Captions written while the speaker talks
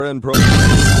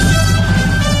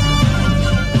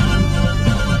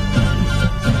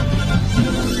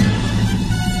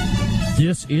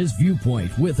This is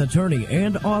Viewpoint with attorney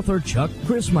and author Chuck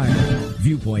Crismier.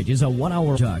 Viewpoint is a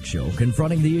one-hour talk show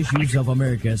confronting the issues of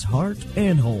America's heart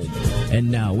and home.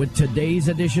 And now, with today's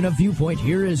edition of Viewpoint,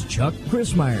 here is Chuck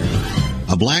Crismier.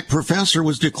 A black professor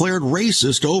was declared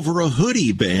racist over a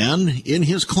hoodie ban in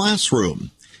his classroom.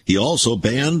 He also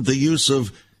banned the use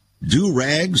of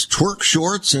do-rags, twerk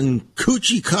shorts, and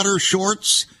coochie cutter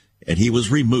shorts, and he was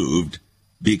removed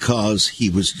because he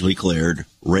was declared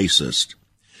racist.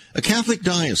 A Catholic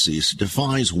diocese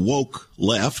defies woke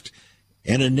left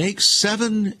and enacts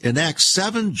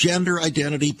seven gender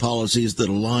identity policies that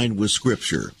align with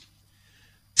Scripture.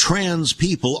 Trans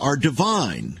people are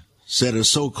divine, said a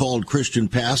so-called Christian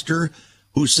pastor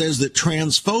who says that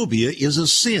transphobia is a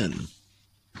sin.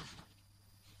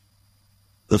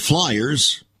 The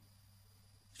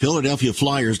Philadelphia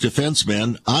Flyers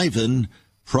defenseman Ivan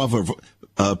Provorov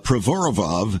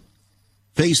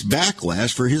faced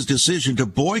backlash for his decision to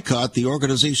boycott the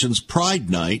organization's Pride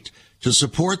Night to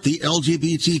support the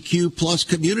LGBTQ plus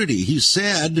community. He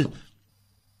said,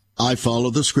 "I follow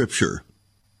the Scripture."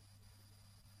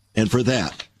 And for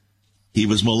that, he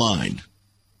was maligned.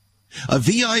 A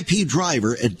VIP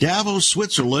driver at Davos,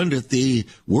 Switzerland at the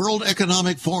World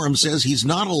Economic Forum says he's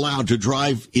not allowed to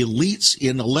drive elites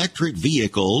in electric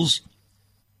vehicles,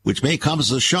 which may come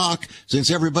as a shock since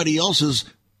everybody else is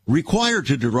required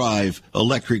to drive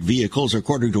electric vehicles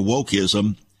according to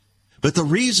wokeism. But the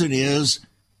reason is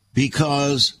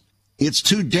because it's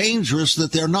too dangerous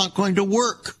that they're not going to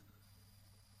work.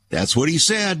 That's what he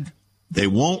said. They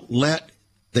won't let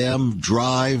them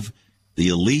drive the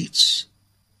elites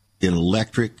in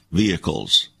electric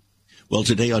vehicles. Well,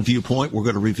 today on Viewpoint, we're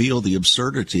going to reveal the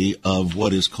absurdity of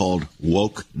what is called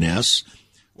wokeness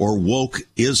or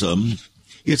wokeism.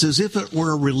 It's as if it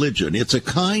were a religion. It's a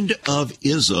kind of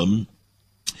ism,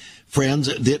 friends,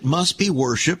 that must be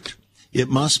worshipped. It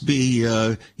must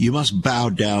be, you must bow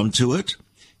down to it.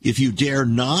 If you dare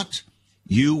not,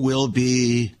 you will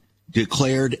be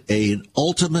declared an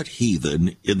ultimate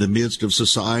heathen in the midst of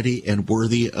society and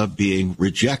worthy of being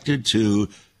rejected to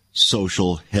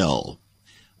social hell.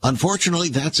 Unfortunately,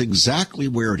 that's exactly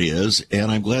where it is, and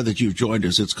I'm glad that you've joined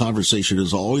us. It's conversation,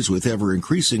 as always, with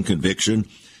ever-increasing conviction,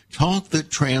 talk that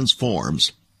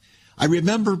transforms. I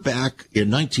remember back in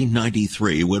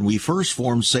 1993 when we first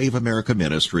formed Save America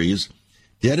Ministries,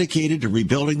 dedicated to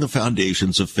rebuilding the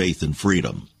foundations of faith and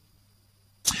freedom.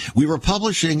 We were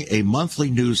publishing a monthly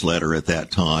newsletter at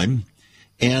that time,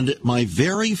 and my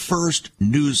very first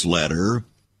newsletter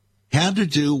had to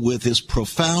do with this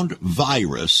profound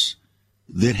virus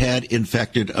that had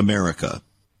infected America.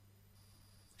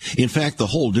 In fact, the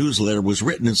whole newsletter was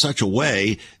written in such a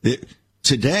way that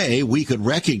today we could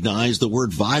recognize the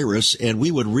word virus and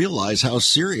we would realize how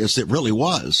serious it really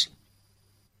was.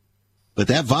 But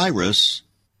that virus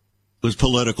was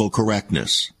political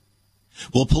correctness.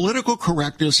 Well, political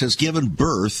correctness has given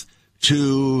birth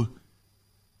to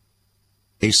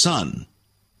a son,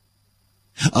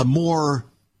 a more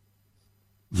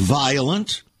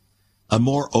violent, a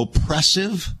more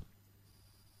oppressive,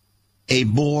 a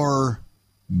more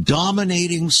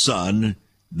dominating son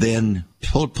than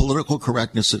political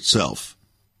correctness itself.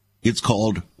 It's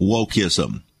called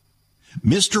wokeism.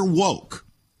 Mr. Woke,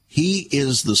 he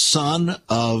is the son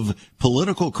of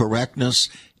political correctness,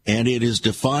 and it is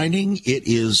defining, it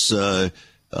is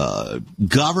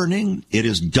governing, it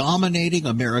is dominating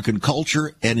American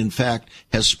culture, and in fact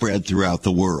has spread throughout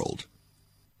the world.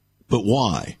 But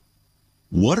why?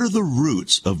 What are the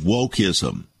roots of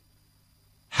wokeism?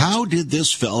 How did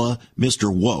this fella,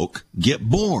 Mr. Woke, get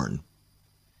born?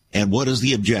 And what is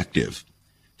the objective?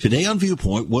 Today on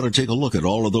Viewpoint, we want to take a look at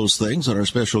all of those things, and our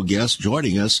special guest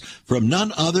joining us from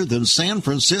none other than San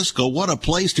Francisco. What a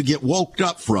place to get woked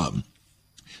up from.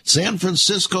 San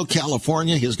Francisco,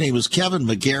 California. His name is Kevin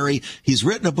McGary. He's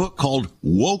written a book called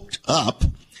Woked Up.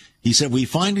 He said, we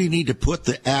finally need to put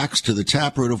the axe to the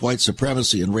taproot of white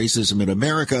supremacy and racism in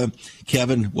America.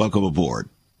 Kevin, welcome aboard.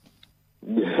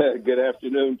 Good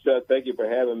afternoon, Chuck. Thank you for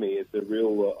having me. It's a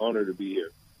real honor to be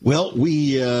here. Well,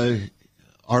 we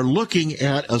are looking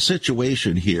at a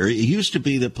situation here. It used to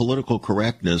be that political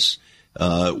correctness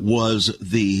was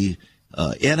the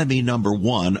enemy number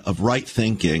one of right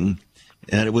thinking,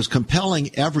 and it was compelling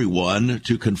everyone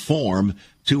to conform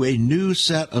to a new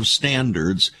set of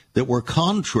standards that were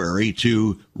contrary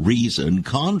to reason,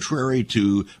 contrary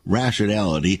to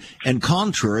rationality, and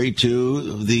contrary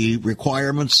to the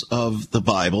requirements of the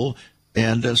Bible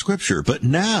and Scripture. But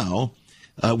now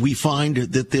we find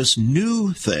that this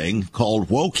new thing called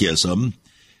wokeism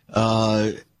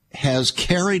has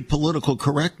carried political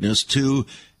correctness to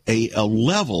a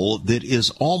level that is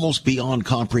almost beyond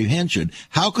comprehension.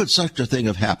 How could such a thing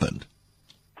have happened?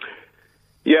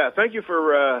 Yeah, thank you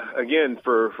for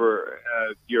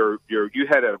your you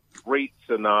had a great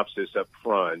synopsis up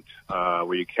front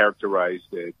where you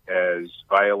characterized it as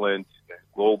violent,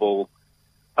 global.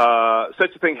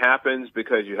 Such a thing happens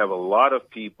because you have a lot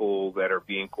of people that are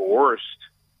being coerced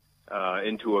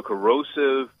into a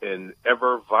corrosive and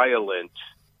ever violent.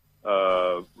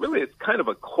 Really, it's kind of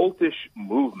a cultish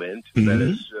movement that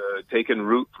has taken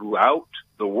root throughout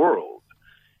the world,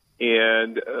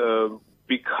 and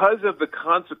because of the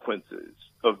consequences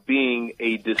of being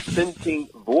a dissenting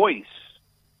voice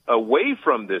away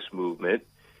from this movement,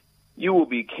 you will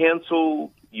be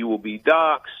canceled, you will be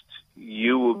doxxed,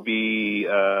 you will be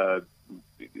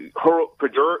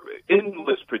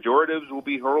endless pejoratives will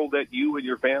be hurled at you and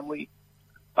your family.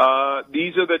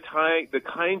 These are the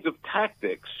kinds of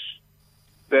tactics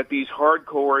that these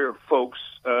hardcore folks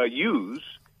use.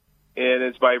 And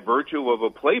it's by virtue of a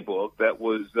playbook that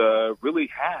was really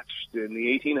hatched in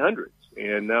the 1800s,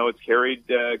 and now it's carried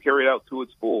out to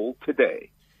its full today.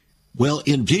 Well,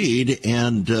 indeed,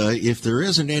 and if there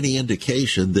isn't any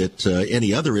indication that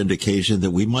any other indication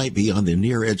that we might be on the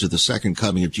near edge of the second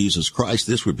coming of Jesus Christ,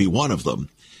 this would be one of them,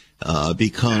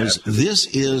 because this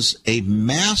is a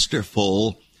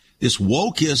masterful. This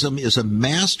wokeism is a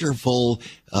masterful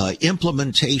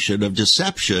implementation of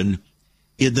deception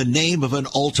in the name of an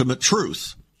ultimate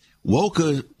truth.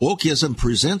 Wokeism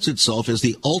presents itself as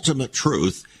the ultimate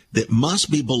truth that must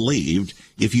be believed.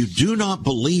 If you do not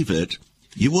believe it,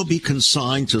 you will be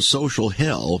consigned to social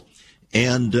hell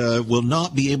and will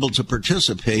not be able to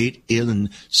participate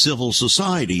in civil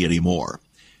society anymore.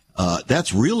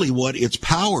 That's really what its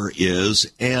power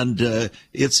is, and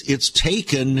it's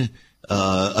taken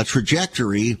a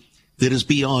trajectory that is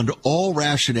beyond all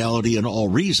rationality and all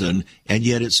reason, and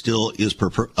yet it still is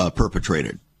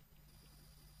perpetrated.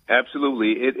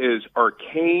 Absolutely. It is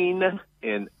arcane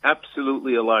and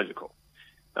absolutely illogical.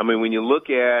 I mean, when you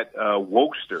look at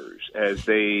wokesters as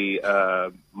they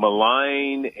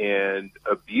malign and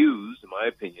abuse, in my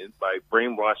opinion, by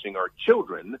brainwashing our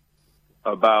children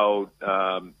about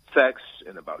sex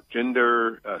and about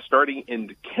gender, starting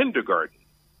in kindergarten,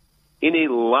 any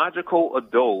logical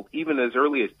adult, even as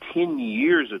early as 10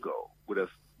 years ago, would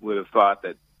have thought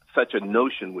that such a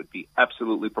notion would be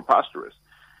absolutely preposterous.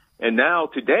 And now,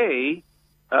 today,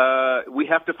 we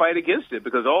have to fight against it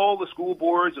because all the school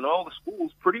boards and all the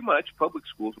schools, pretty much public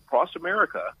schools across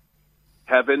America,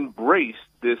 have embraced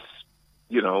this,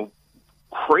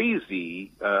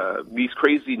 crazy, these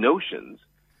crazy notions,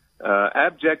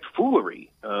 abject foolery,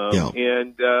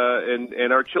 and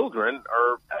our children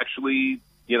are actually,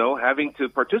 having to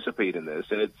participate in this,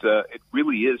 and it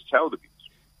really is child abuse.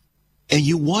 And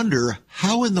you wonder,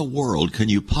 how in the world can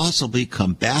you possibly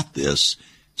combat this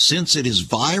since it is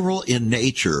viral in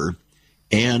nature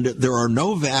and there are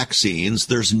no vaccines?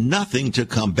 There's nothing to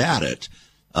combat it.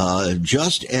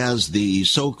 Just as the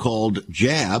so-called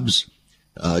jabs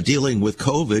dealing with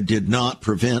COVID did not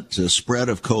prevent the spread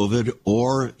of COVID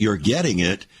or you're getting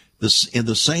it, in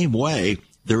the same way,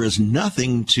 there is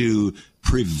nothing to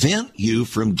prevent you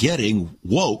from getting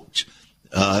woked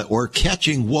or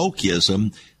catching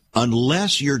wokeism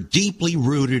unless you're deeply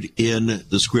rooted in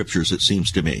the scriptures, it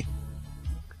seems to me.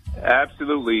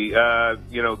 Absolutely.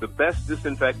 The best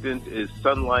disinfectant is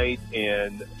sunlight,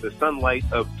 and the sunlight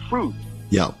of truth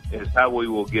is how we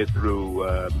will get through,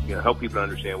 help people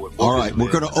understand what. All right,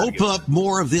 we're going to open up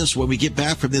more of this when we get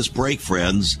back from this break,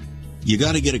 friends. You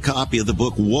got to get a copy of the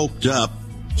book Woked Up,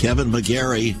 Kevin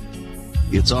McGary.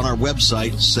 It's on our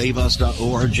website,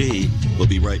 saveus.org. We'll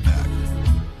be right back.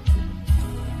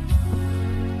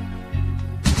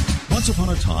 Once upon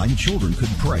a time, children could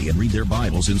pray and read their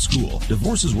Bibles in school.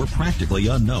 Divorces were practically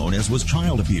unknown, as was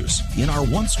child abuse. In our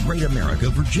once great America,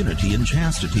 virginity and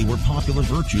chastity were popular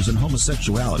virtues, and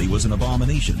homosexuality was an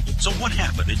abomination. So what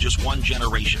happened in just one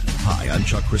generation? Hi, I'm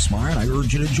Chuck Christmeyer, and I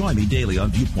urge you to join me daily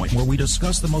on Viewpoint, where we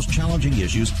discuss the most challenging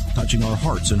issues touching our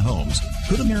hearts and homes.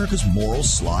 Could America's moral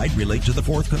slide relate to the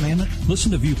Fourth Commandment? Listen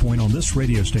to Viewpoint on this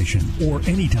radio station or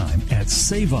anytime at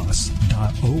saveus.org.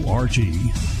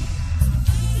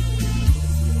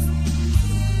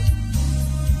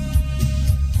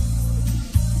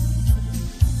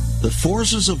 The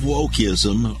forces of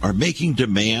wokeism are making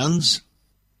demands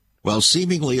while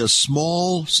seemingly a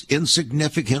small,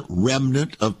 insignificant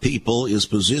remnant of people is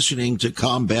positioning to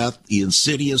combat the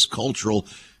insidious cultural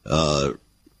and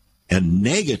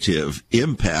negative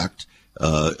impact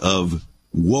of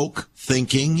woke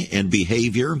thinking and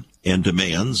behavior and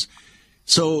demands.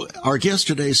 So our guest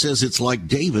today says it's like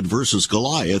David versus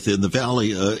Goliath in the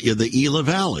valley, in the Elah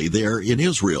Valley there in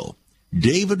Israel.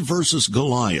 David versus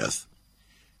Goliath.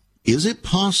 Is it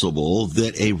possible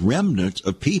that a remnant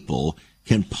of people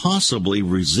can possibly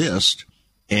resist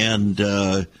and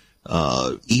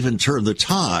even turn the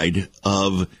tide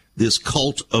of this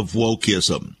cult of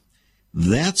wokeism?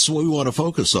 That's what we want to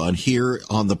focus on here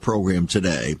on the program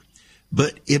today.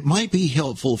 But it might be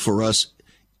helpful for us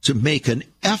to make an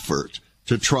effort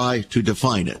to try to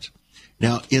define it.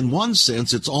 Now, in one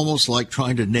sense, it's almost like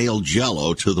trying to nail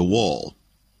Jell-O to the wall.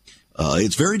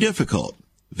 It's very difficult,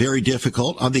 very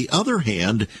difficult. On the other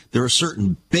hand, there are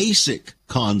certain basic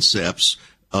concepts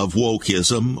of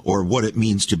wokeism, or what it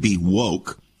means to be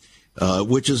woke,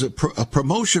 which is a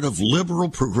promotion of liberal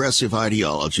progressive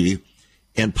ideology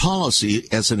and policy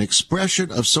as an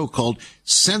expression of so-called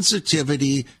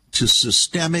sensitivity to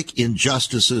systemic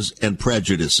injustices and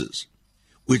prejudices,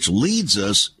 which leads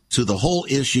us to the whole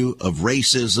issue of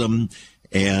racism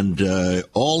and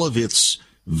all of its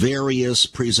various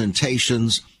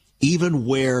presentations. Even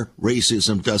where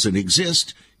racism doesn't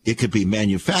exist, it could be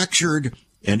manufactured,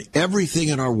 and everything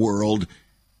in our world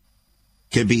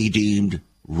can be deemed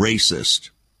racist.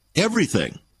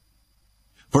 Everything.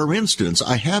 For instance,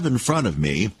 I have in front of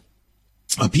me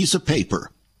a piece of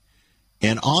paper,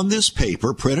 and on this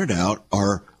paper, printed out,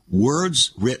 are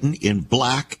words written in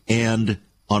black and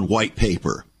on white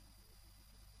paper.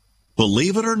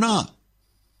 Believe it or not,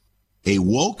 a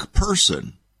woke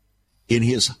person in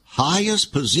his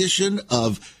highest position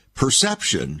of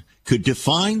perception could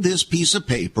define this piece of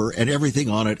paper and everything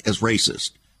on it as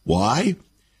racist. Why?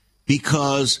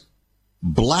 Because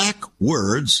black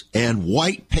words and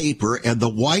white paper, and the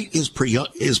white is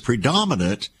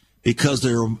predominant because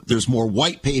there's more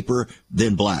white paper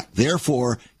than black.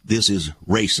 Therefore, this is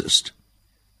racist.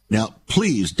 Now,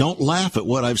 please don't laugh at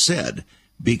what I've said,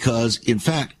 because, in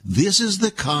fact, this is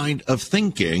the kind of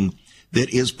thinking that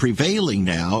is prevailing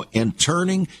now and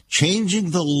changing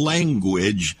the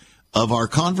language of our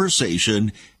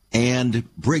conversation and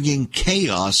bringing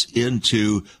chaos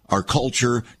into our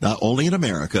culture, not only in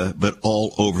America, but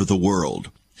all over the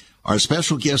world. Our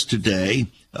special guest today,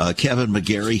 Kevin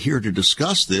McGary, here to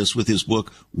discuss this with his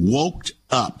book, Woked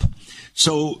Up.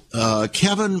 So,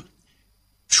 Kevin,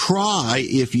 try,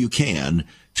 if you can,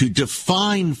 to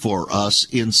define for us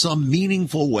in some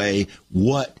meaningful way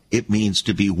what it means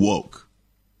to be woke.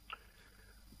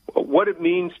 What it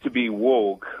means to be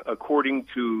woke, according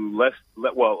to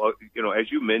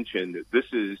as you mentioned, this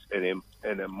is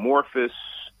an amorphous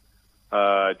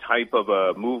type of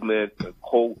a movement, a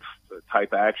cult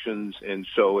type actions, and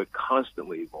so it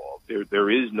constantly evolves. There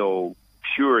is no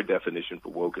pure definition for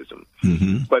wokeism.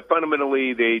 Mm-hmm. But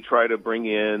fundamentally, they try to bring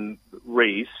in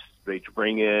race, they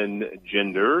bring in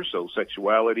gender, so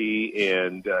sexuality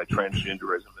and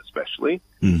transgenderism especially.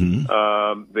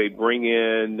 Mm-hmm. They bring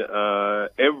in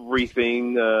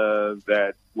everything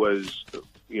that was,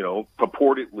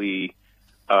 purportedly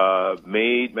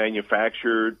made,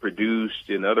 manufactured, produced,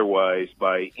 and otherwise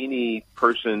by any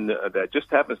person that just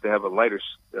happens to have a lighter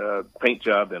paint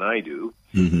job than I do.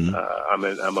 Mm-hmm.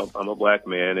 I'm a black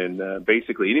man, and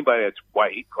basically anybody that's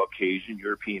white, Caucasian,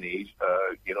 European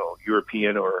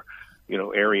European or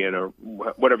Aryan or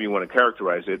whatever you want to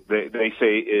characterize it, they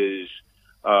say is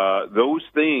those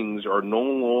things are no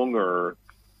longer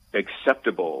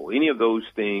acceptable. Any of those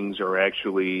things are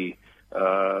actually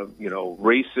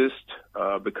racist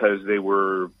because they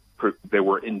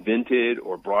were invented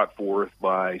or brought forth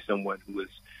by someone who was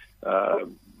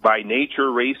by nature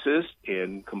racist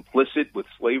and complicit with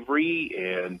slavery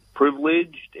and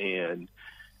privileged, and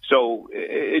so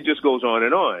it just goes on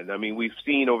and on. I mean, we've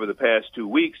seen over the past 2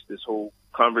 weeks this whole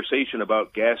conversation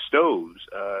about gas stoves.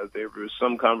 There were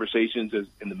some conversations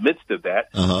in the midst of that.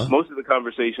 Uh-huh. Most of the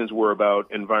conversations were about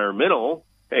environmental.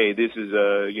 Hey, this is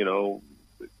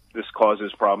this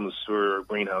causes problems for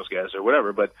greenhouse gas or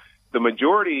whatever. But the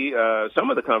majority, some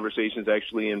of the conversations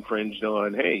actually infringed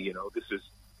on, hey, this is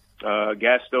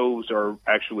gas stoves are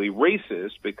actually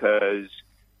racist because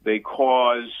they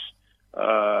cause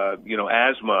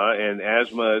asthma, and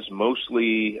asthma is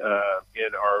mostly in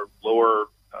our lower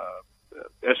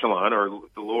echelon or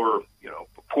the lower,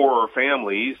 poorer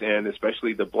families, and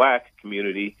especially the black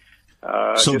community.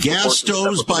 So gas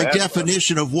stoves, by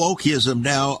definition of wokeism,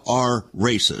 now are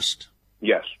racist.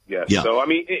 Yes. Yeah. So, I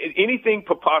mean, anything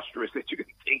preposterous that you can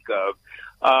think of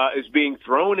is being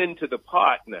thrown into the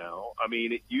pot now. I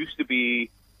mean, it used to be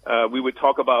we would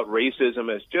talk about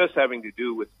racism as just having to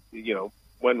do with,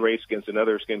 one race against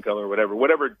another, skin color,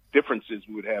 whatever differences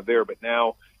we would have there. But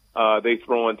now they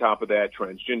throw on top of that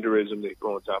transgenderism. They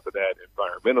throw on top of that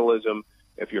environmentalism.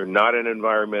 If you're not an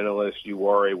environmentalist, you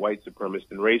are a white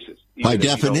supremacist and racist. By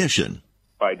definition.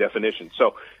 By definition.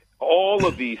 So all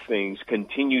of these things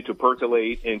continue to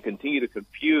percolate and continue to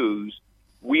confuse.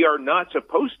 We are not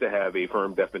supposed to have a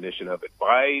firm definition of it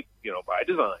by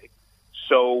design,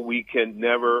 so we can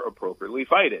never appropriately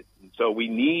fight it. And so we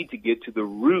need to get to the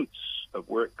roots of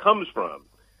where it comes from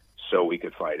so we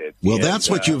could fight it. Well, that's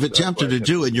what you've attempted to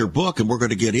do in your book, and we're going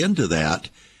to get into that.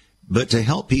 But to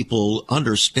help people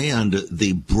understand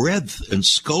the breadth and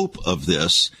scope of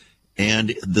this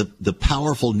and the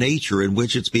powerful nature in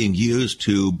which it's being used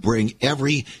to bring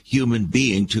every human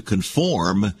being to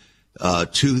conform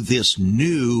to this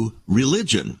new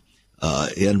religion.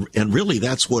 And really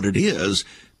that's what it is,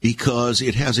 because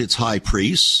it has its high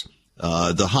priests.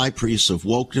 The high priests of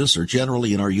wokeness are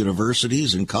generally in our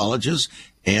universities and colleges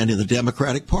and in the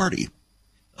Democratic Party.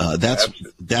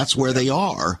 That's where they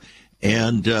are.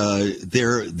 And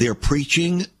they're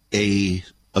preaching a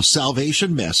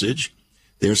salvation message.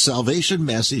 Their salvation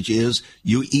message is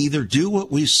you either do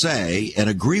what we say and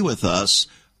agree with us,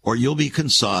 or you'll be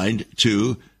consigned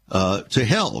to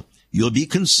hell. You'll be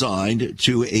consigned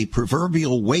to a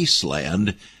proverbial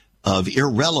wasteland of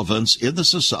irrelevance in the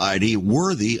society,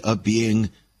 worthy of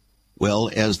being, well,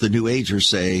 as the New Agers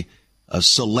say,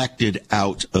 selected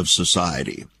out of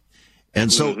society.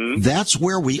 And so that's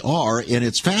where we are, and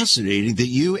it's fascinating that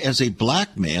you, as a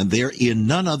black man there in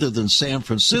none other than San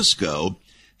Francisco,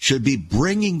 should be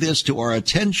bringing this to our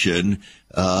attention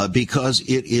because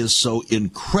it is so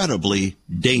incredibly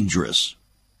dangerous.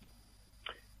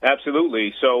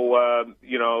 Absolutely. So,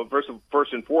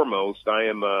 first and foremost, I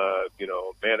am a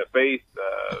man of faith.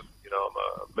 I'm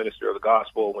a minister of the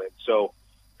gospel, and so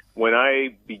when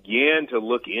I began to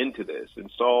look into this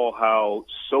and saw how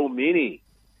so many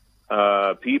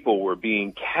people were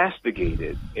being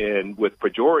castigated and with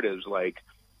pejoratives like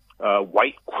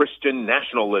white Christian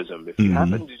nationalism. If you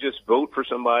happen to just vote for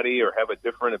somebody or have a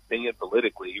different opinion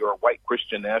politically, you're a white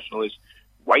Christian nationalist.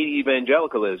 White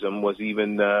evangelicalism was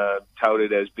even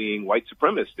touted as being white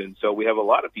supremacist. And so we have a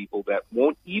lot of people that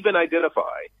won't even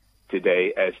identify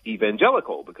today as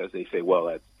evangelical because they say, well,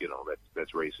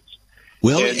 that's racist.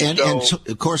 Well, and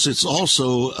of course, it's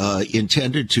also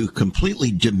intended to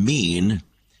completely demean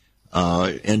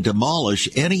and demolish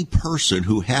any person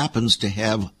who happens to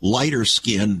have lighter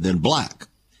skin than black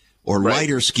or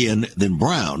lighter skin than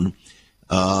brown,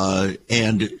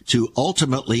 and to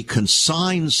ultimately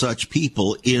consign such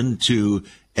people into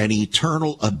an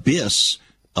eternal abyss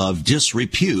of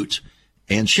disrepute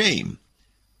and shame.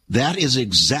 That is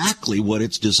exactly what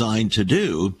it's designed to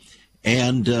do,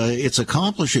 and it's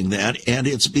accomplishing that, and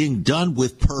it's being done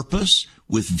with purpose,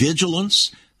 with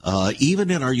vigilance.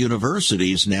 Even in our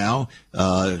universities now,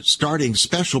 starting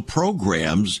special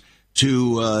programs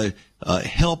to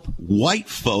help white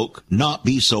folk not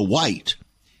be so white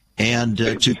and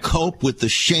to cope with the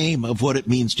shame of what it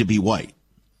means to be white.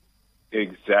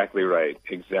 Exactly right.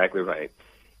 Exactly right.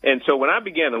 And so when I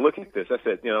began to look at this, I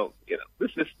said,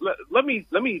 let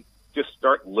me just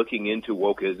start looking into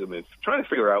wokeism and trying to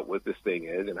figure out what this thing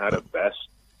is and how to best,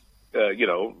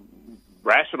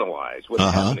 rationalize what's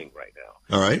happening right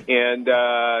now. All right. And,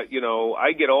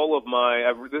 I get all of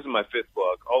this is my fifth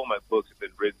book. All of my books have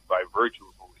been written by virtue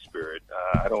of Holy Spirit.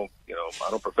 I don't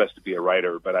profess to be a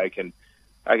writer, but I can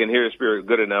hear the Spirit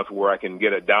good enough where I can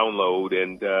get a download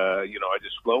and, I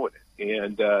just flow in it.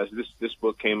 And, this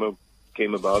book came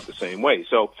about the same way.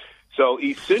 So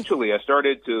essentially I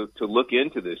started to look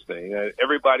into this thing.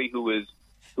 Everybody who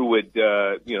would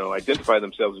identify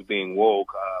themselves as being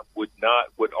woke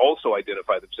would also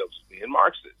identify themselves as being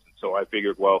Marxist. And so I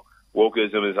figured, well,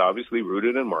 wokeism is obviously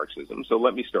rooted in Marxism, so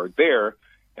let me start there.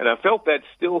 And I felt that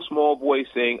still small voice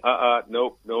saying,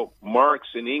 nope. Marx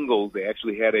and Engels, they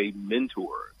actually had a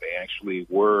mentor. They actually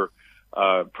were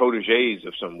protégés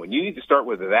of someone. You need to start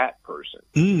with that person.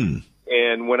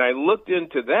 And when I looked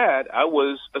into that, I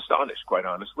was astonished, quite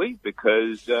honestly,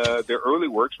 because their early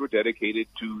works were dedicated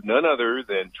to none other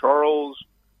than Charles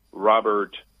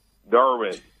Robert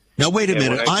Darwin. Now, wait a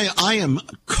minute. I am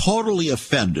totally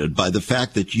offended by the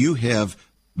fact that you have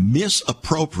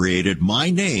misappropriated my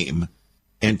name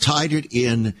and tied it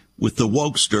in with the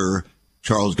wokester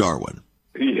Charles Darwin.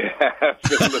 Yeah,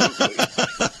 absolutely.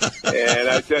 And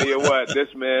I tell you what,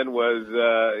 this man was,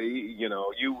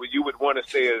 you would want to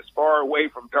stay as far away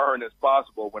from Darwin as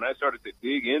possible. When I started to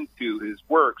dig into his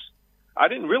works, I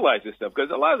didn't realize this stuff because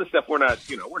a lot of the stuff we're not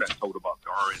told about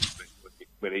Darwin,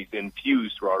 but he's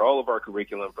infused throughout all of our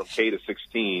curriculum from K to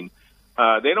 16.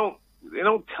 They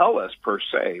don't tell us per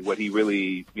se what he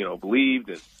really,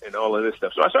 believed and all of this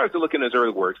stuff. So I started to look in his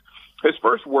early works. His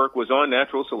first work was on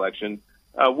natural selection,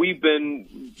 we've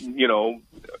been,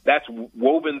 that's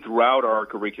woven throughout our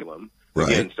curriculum,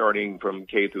 again, starting from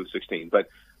K through 16. But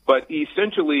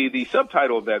essentially, the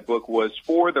subtitle of that book was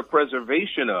For the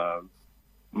Preservation of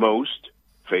Most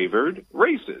Favored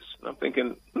Races. I'm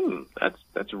thinking,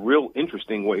 that's a real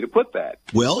interesting way to put that.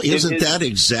 Well, isn't that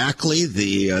exactly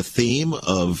the theme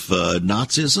of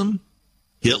Nazism?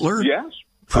 Hitler? Yes.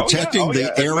 Protecting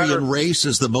the Aryan race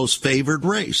as the most favored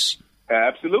race.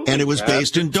 Absolutely. And it was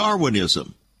based in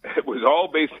Darwinism. It was all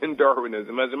based in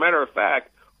Darwinism. As a matter of fact,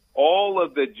 all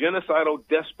of the genocidal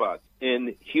despots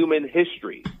in human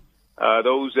history,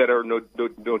 those that are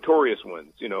notorious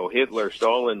ones, Hitler,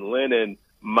 Stalin, Lenin,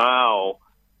 Mao,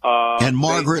 and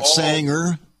Margaret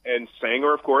Sanger. And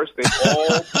Sanger, of course, they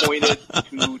all pointed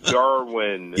to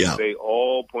Darwin. Yeah. They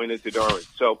all pointed to Darwin.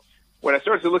 So when I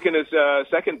started to look in his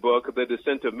second book, The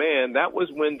Descent of Man, that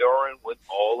was when Darwin went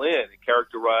all in and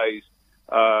characterized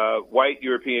white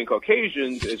European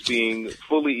Caucasians as being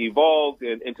fully evolved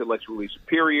and intellectually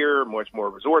superior, much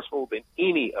more resourceful than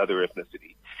any other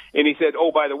ethnicity. And he said,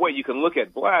 oh, by the way, you can look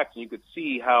at blacks and you could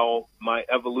see how my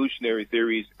evolutionary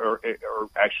theories are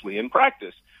actually in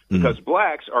practice. Because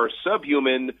blacks are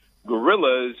subhuman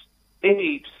gorillas,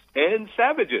 apes, and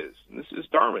savages. And this is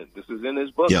Darwin. This is in his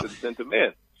book, The Descent of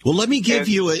Man. Well, let me give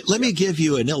you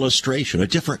an illustration, a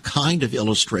different kind of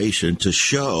illustration to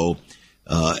show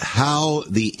how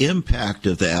the impact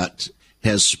of that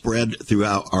has spread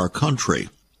throughout our country.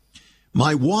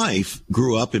 My wife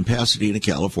grew up in Pasadena,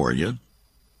 California,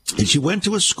 and she went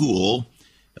to a school,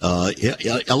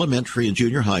 elementary and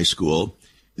junior high school,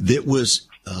 that was,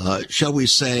 shall we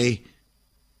say,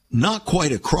 not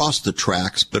quite across the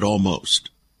tracks, but almost.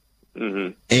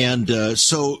 Mm-hmm. And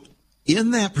so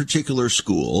in that particular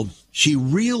school, she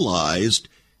realized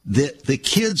that the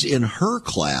kids in her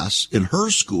class, in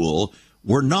her school,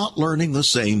 were not learning the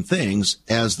same things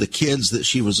as the kids that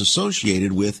she was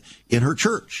associated with in her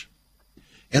church.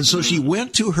 And so she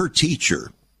went to her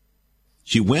teacher.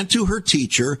 She went to her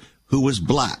teacher who was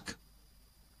black.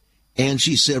 And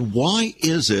she said, why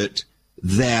is it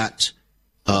that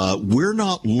we're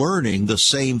not learning the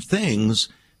same things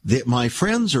that my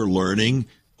friends are learning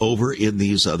over in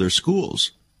these other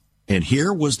schools? And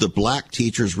here was the black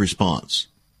teacher's response.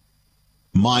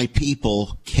 My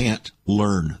people can't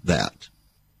learn that.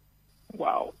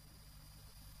 Wow.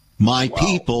 My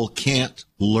people can't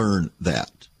learn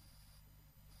that.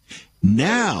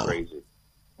 Now, crazy.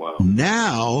 Wow.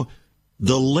 Now,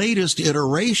 the latest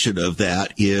iteration of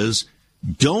that is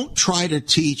don't try to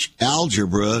teach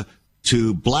algebra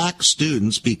to black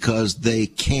students because they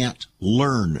can't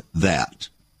learn that.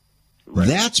 Right.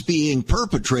 That's being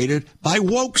perpetrated by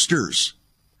wokesters.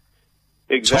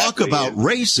 Exactly. Talk about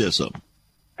racism.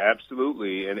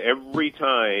 Absolutely. And every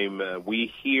time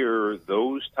we hear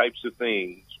those types of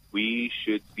things, we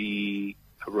should be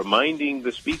reminding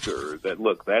the speaker that,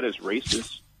 look, that is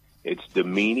racist. It's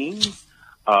demeaning.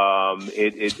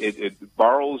 It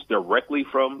borrows directly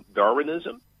from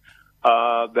Darwinism.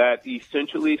 That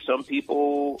essentially some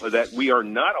people, that we are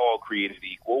not all created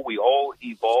equal. We all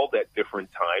evolved at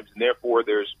different times, and therefore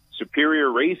there's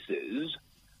superior races,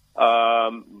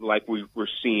 like we're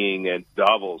seeing at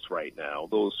Davos right now.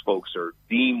 Those folks are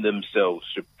deemed themselves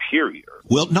superior.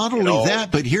 Well, not only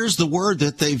that, but here's the word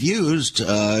that they've used.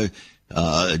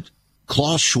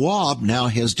 Klaus Schwab now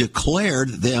has declared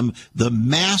them the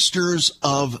masters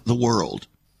of the world.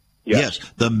 Yes,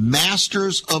 the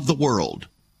masters of the world.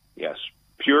 Yes,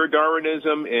 pure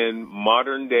Darwinism in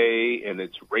modern day, and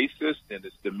it's racist and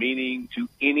it's demeaning to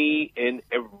any and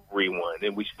everyone,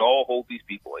 and we should all hold these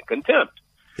people in contempt.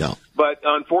 Yeah. But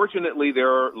unfortunately,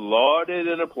 they're lauded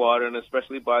and applauded,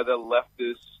 especially by the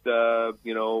leftist,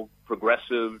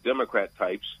 progressive Democrat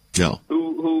types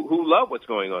who love what's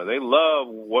going on. They love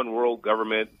one world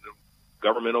government,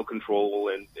 governmental control,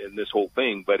 and this whole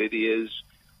thing, but it is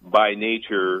by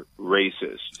nature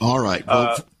racist. All right.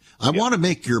 Well, I want to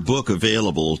make your book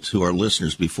available to our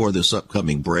listeners before this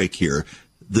upcoming break here.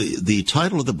 The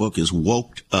title of the book is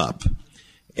Woked Up,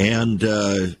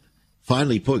 and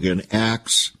finally put an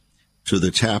axe to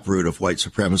the taproot of white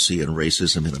supremacy and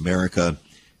racism in America.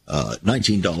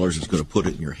 $19 is going to put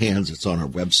it in your hands. It's on our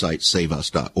website,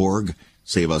 saveus.org.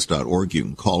 Saveus.org. You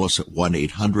can call us at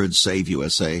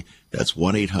 1-800-SAVE-USA. That's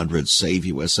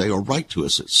 1-800-SAVE-USA, or write to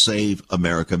us at Save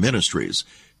America Ministries.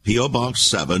 P.O. Box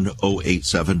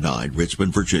 70879,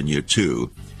 Richmond, Virginia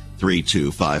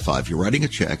 23255. You're writing a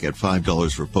check at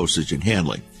 $5 for postage and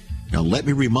handling. Now, let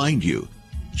me remind you,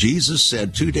 Jesus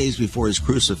said 2 days before his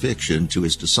crucifixion to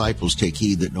his disciples, take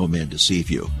heed that no man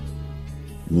deceive you.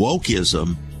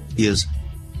 Wokeism is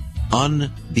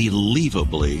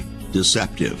unbelievably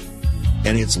deceptive.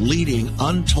 and it's leading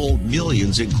untold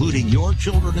millions, including your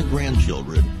children and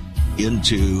grandchildren,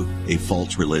 into a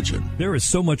false religion. There is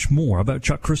so much more about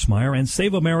Chuck Crismier and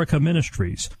Save America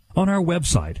Ministries on our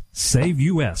website,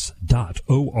 saveus.org.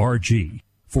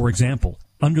 For example,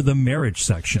 under the marriage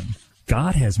section,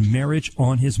 God has marriage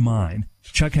on his mind.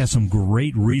 Chuck has some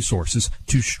great resources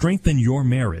to strengthen your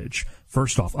marriage.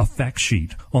 First off, a fact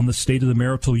sheet on the state of the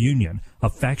marital union, a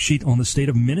fact sheet on the state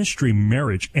of ministry,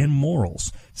 marriage, and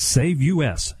morals.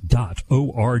 SaveUS.org.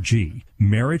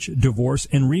 Marriage, divorce,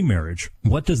 and remarriage.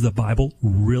 What does the Bible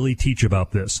really teach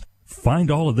about this? Find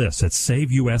all of this at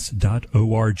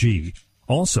SaveUS.org.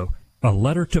 Also, a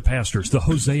letter to pastors, the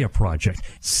Hosea Project,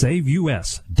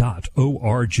 SaveUS.org,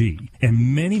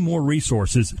 and many more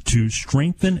resources to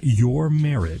strengthen your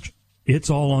marriage.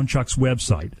 It's all on Chuck's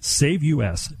website,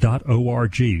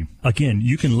 SaveUS.org. Again,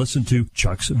 you can listen to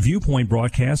Chuck's Viewpoint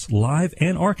broadcast live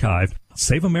and archived.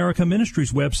 Save America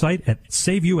Ministries website at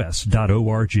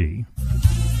SaveUS.org.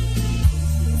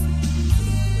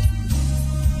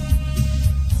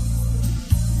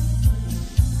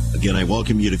 Again, I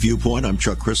welcome you to Viewpoint. I'm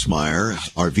Chuck Crismier.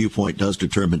 Our viewpoint does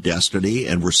determine destiny,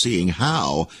 and we're seeing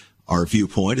how our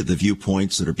viewpoint and the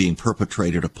viewpoints that are being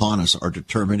perpetrated upon us are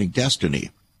determining destiny.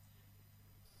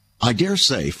 I dare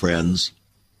say, friends,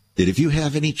 that if you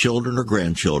have any children or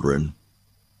grandchildren,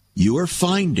 you are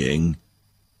finding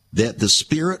that the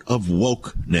spirit of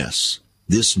wokeness,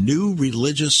 this new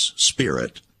religious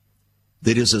spirit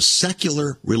that is a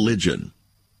secular religion,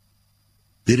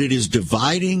 that it is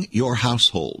dividing your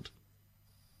household,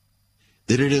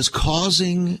 that it is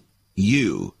causing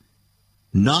you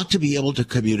not to be able to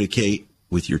communicate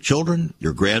with your children,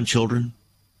 your grandchildren.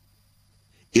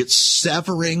 It's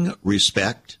severing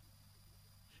respect.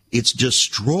 It's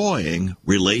destroying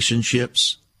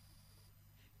relationships.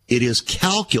 It is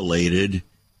calculated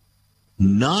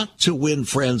not to win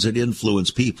friends and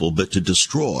influence people, but to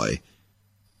destroy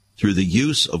through the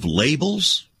use of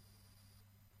labels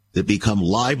that become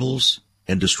libels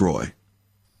and destroy.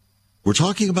 We're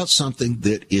talking about something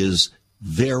that is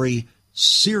very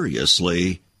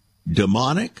seriously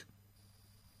demonic.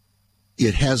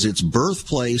 It has its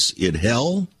birthplace in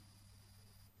hell.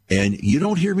 And you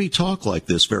don't hear me talk like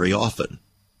this very often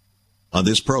on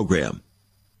this program.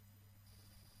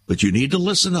 But you need to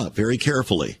listen up very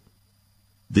carefully.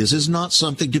 This is not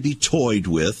something to be toyed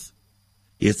with.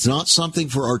 It's not something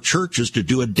for our churches to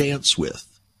do a dance with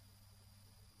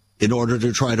in order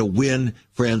to try to win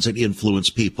friends and influence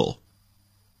people.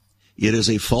 It is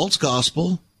a false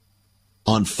gospel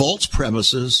on false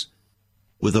premises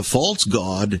with a false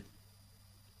God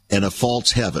and a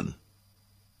false heaven.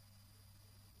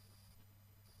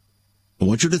 I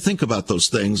want you to think about those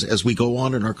things as we go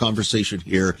on in our conversation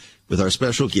here with our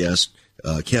special guest,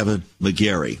 Kevin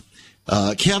McGary.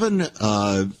 Kevin,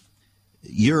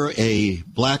 you're a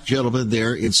black gentleman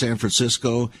there in San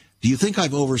Francisco. Do you think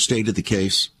I've overstated the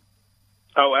case?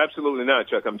 Oh, absolutely not,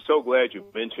 Chuck. I'm so glad you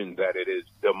mentioned that it is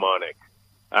demonic.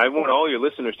 I want all your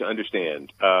listeners to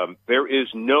understand there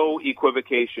is no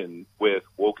equivocation with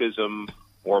wokeism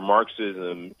or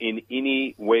Marxism in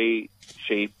any way,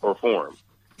 shape, or form.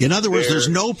 In other words, there's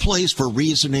no place for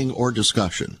reasoning or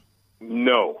discussion.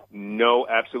 No,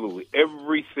 absolutely.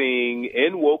 Everything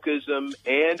in wokeism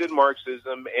and in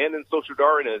Marxism and in social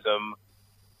Darwinism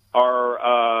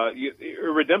are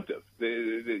redemptive.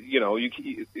 They're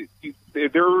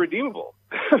irredeemable.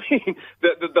 I mean,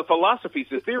 the philosophies,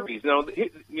 the theories. Now,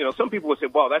 some people would say,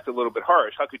 "Well, that's a little bit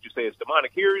harsh. How could you say it's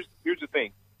demonic?" Here's the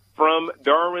thing. From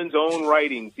Darwin's own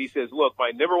writings, he says, "Look,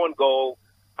 my number one goal,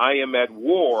 I am at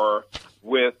war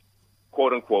with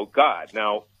quote unquote God."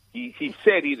 Now, he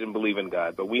said he didn't believe in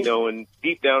God, but we know, and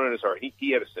deep down in his heart,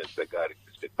 he had a sense that God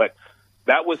existed. But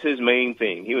that was his main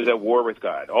thing. He was at war with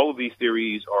God. All of these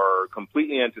theories are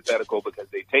completely antithetical because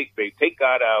they take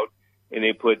God out and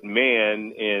they put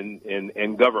man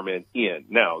and government in.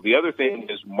 Now, the other thing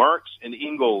is Marx and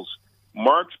Engels.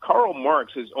 Karl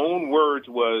Marx, his own words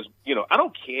was, I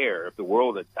don't care if the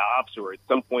world adopts or at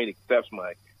some point accepts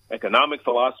my economic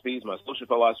philosophies, my social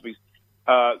philosophies.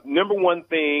 Number one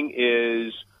thing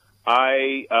is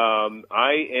I am,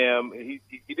 he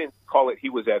didn't call it he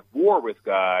was at war with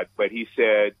God, but he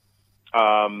said,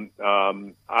 I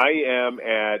am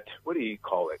at, what do you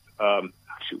call it? I'm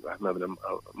having a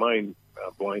mind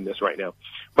blindness right now.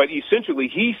 But essentially,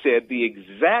 he said the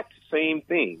exact same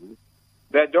thing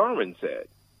that Darwin said.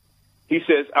 He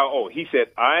says, he said,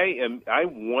 I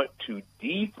want to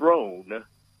dethrone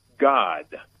God.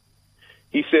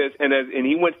 He says, and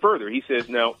he went further. He says,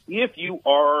 now, if you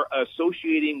are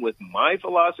associating with my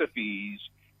philosophies,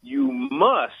 you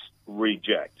must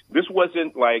reject. This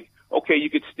wasn't like, okay, you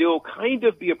could still kind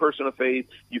of be a person of faith.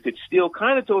 You could still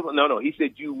kind of tell. No. He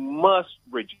said you must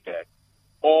reject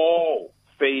all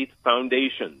faith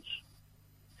foundations.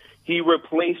 He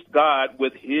replaced God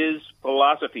with his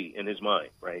philosophy in his mind,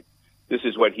 right? This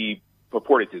is what he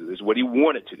purported to do. This is what he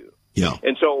wanted to do. Yeah.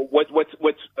 And so what's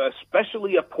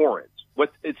especially abhorrent,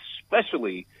 what's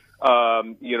especially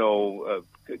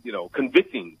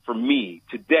convicting for me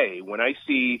today when I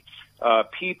see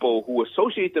people who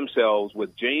associate themselves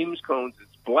with James Cone's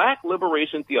Black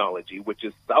liberation theology, which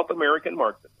is South American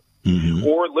Marxism, mm-hmm.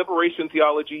 or liberation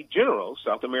theology general,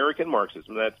 South American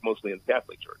Marxism. That's mostly in the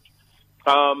Catholic Church.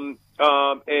 And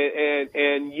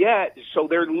yet, so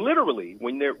they're literally,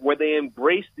 when they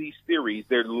embrace these theories,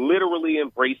 they're literally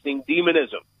embracing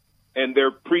demonism, and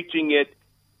they're preaching it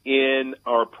in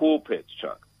our pulpits,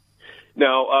 Chuck.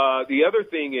 Now, the other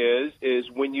thing is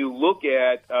when you look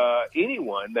at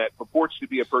anyone that purports to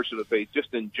be a person of faith,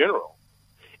 just in general,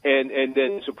 and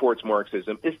then supports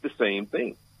Marxism, it's the same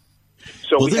thing.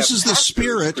 So well, this is the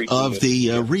spirit of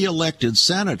the reelected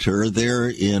senator there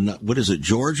in, what is it,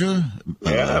 Georgia?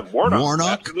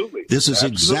 Warnock. Absolutely. This is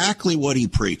exactly what he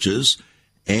preaches,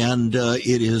 and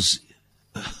it is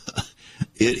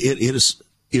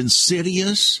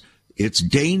insidious, it's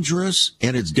dangerous,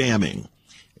 and it's damning.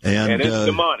 And it's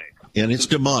demonic. And it's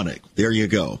demonic. There you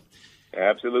go.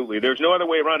 Absolutely. There's no other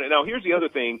way around it. Now, here's the other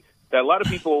thing that a lot of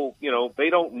people, they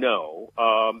don't know.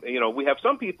 We have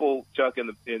some people, Chuck,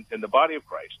 in the body of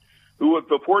Christ who would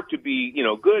purport to be,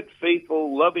 good,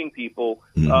 faithful, loving people,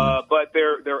 mm-hmm. But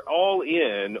they're all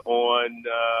in on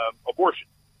abortion.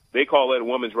 They call it a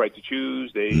woman's right to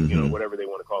choose. They, mm-hmm. Whatever they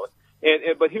want to call it.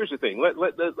 But here's the thing.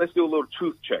 Let's do a little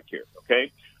truth check here,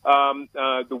 okay?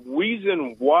 The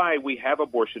reason why we have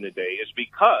abortion today is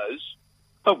because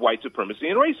of white supremacy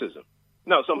and racism.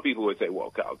 Now, some people would say,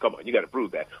 well, Kyle, come on, you got to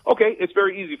prove that. Okay, it's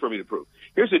very easy for me to prove.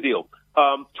 Here's the deal.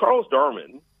 Charles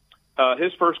Darwin,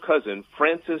 his first cousin,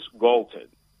 Francis Galton.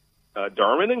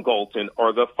 Darwin and Galton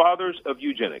are the fathers of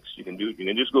eugenics. You can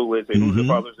just Google it and say, mm-hmm. who's the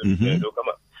fathers of eugenics? They'll come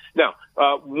up. Now,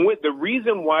 the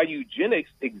reason why eugenics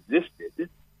existed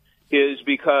is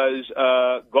because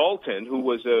Galton, who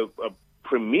was a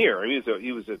premier,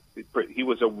 he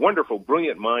was a wonderful,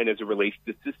 brilliant mind as it relates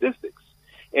to statistics.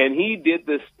 And he did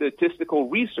this statistical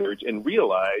research and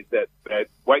realized that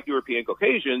white European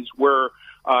Caucasians were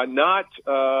not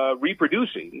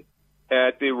reproducing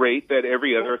at the rate that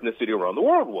every other ethnicity around the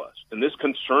world was. And this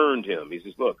concerned him. He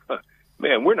says, look,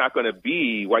 man, we're not going to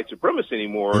be white supremacists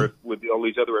anymore with all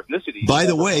these other ethnicities. By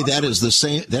the way, that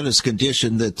is a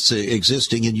condition that's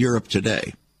existing in Europe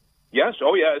today. Yes.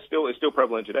 Oh, yeah. It's still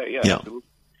prevalent today. Yeah. Absolutely.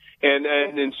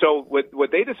 And so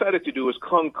what they decided to do is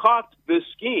concoct this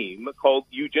scheme called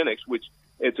eugenics, which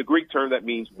it's a Greek term that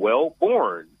means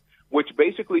well-born, which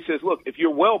basically says, look, if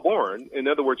you're well-born, in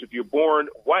other words, if you're born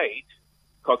white,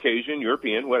 Caucasian,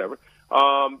 European, whatever,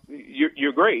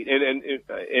 you're great. And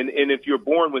if you're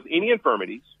born with any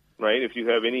infirmities, right, if you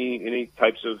have any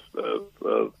types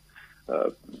of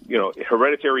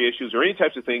hereditary issues or any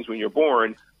types of things when you're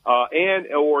born,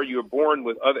 or you're born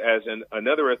with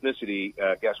another ethnicity,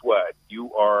 guess what?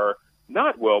 You are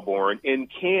not well born and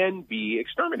can be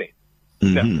exterminated.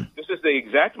 Mm-hmm. Now, this is the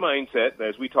exact mindset,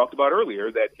 as we talked about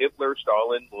earlier, that Hitler,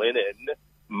 Stalin, Lenin,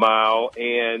 Mao,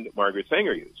 and Margaret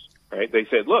Sanger used. Right? They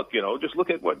said, look, just look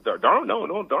at what Darwin.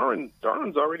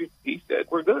 Darwin's already. He said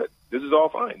we're good. This is all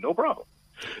fine, no problem.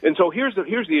 And so here's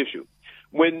the issue.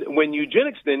 When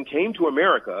eugenics then came to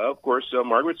America, of course,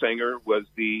 Margaret Sanger was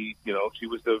she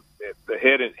was the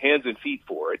head and hands and feet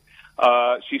for it.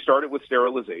 She started with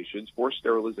forced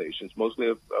sterilizations, mostly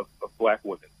of black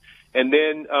women, and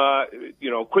then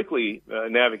quickly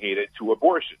navigated to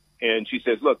abortion. And she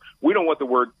says, look, we don't want the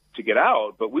word to get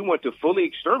out, but we want to fully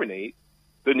exterminate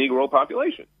the Negro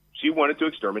population. She wanted to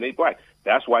exterminate black.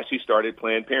 That's why she started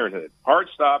Planned Parenthood. Hard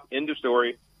stop, end of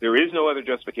story. There is no other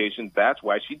justification. That's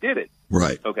why she did it.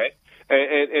 Right. Okay.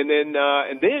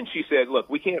 And then she said, look,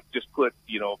 we can't just put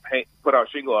our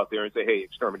shingle out there and say, hey,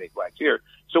 exterminate blacks here.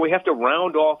 So we have to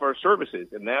round off our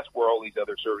services. And that's where all these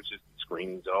other services,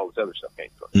 screenings and all this other stuff came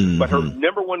from. Mm-hmm. But her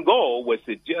number one goal was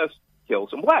to just kill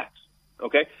some blacks.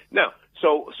 Okay. Now,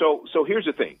 so here's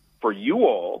the thing for you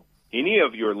all, any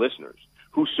of your listeners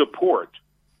who support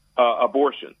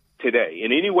abortion today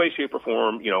in any way, shape, or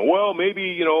form, well,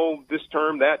 maybe, this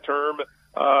term, that term,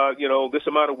 this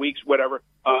amount of weeks, whatever.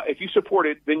 If you support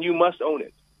it, then you must own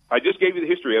it. I just gave you the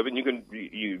history of it, and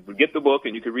you get the book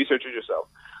and you can research it yourself,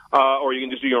 or you can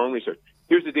just do your own research.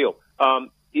 Here's the deal.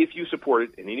 If you support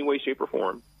it in any way, shape, or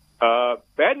form,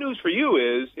 bad news for you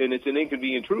is, and it's an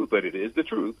inconvenient truth, but it is the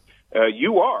truth,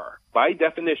 you are, by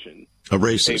definition, a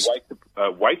racist,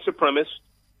 a white supremacist,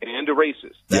 and a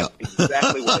racist. That's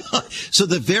exactly what I said. So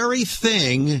the very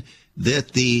thing that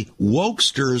the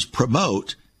wokesters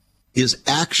promote is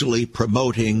actually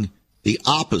promoting the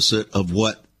opposite of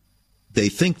what they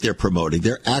think they're promoting.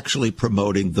 They're actually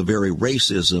promoting the very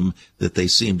racism that they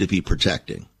seem to be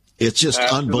protecting. It's just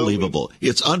unbelievable.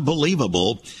 It's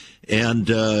unbelievable. And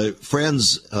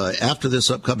friends, after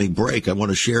this upcoming break, I want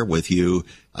to share with you,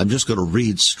 I'm just going to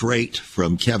read straight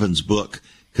from Kevin's book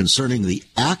concerning the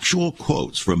actual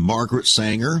quotes from Margaret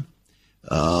Sanger.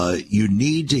 You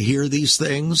need to hear these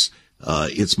things.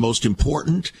 It's most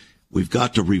important. We've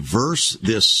got to reverse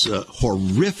this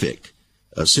horrific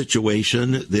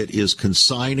situation that is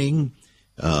consigning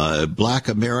Black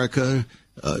America.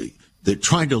 They're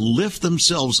trying to lift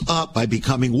themselves up by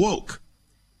becoming woke.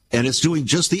 And it's doing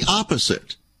just the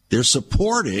opposite. They're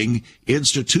supporting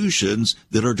institutions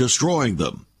that are destroying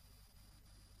them.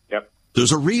 Yep.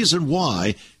 There's a reason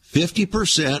why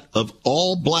 50% of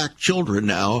all black children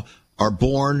now are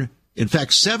born, in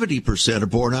fact, 70% are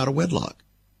born out of wedlock.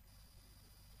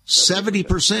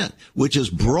 70%, which has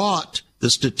brought the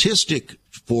statistic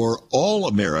for all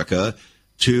America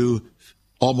to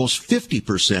almost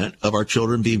 50% of our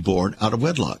children being born out of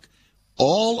wedlock.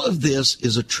 All of this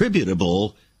is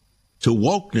attributable to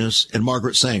wokeness and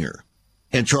Margaret Sanger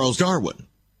and Charles Darwin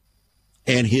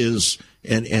and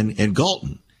and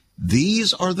Galton.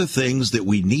 These are the things that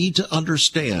we need to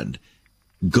understand,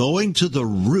 going to the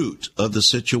root of the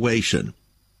situation.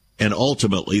 And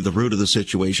ultimately, the root of the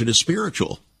situation is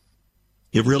spiritual.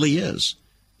 It really is.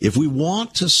 If you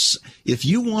want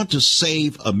to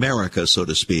save America, so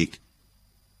to speak,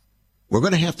 we're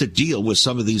going to have to deal with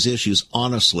some of these issues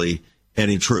honestly and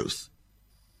in truth.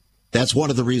 That's one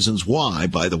of the reasons why,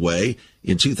 by the way,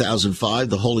 in 2005,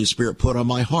 the Holy Spirit put on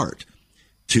my heart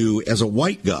to, as a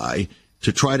white guy,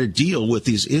 to try to deal with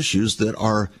these issues that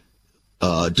are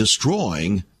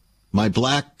destroying my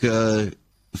black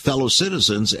fellow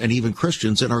citizens and even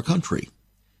Christians in our country.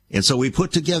 And so we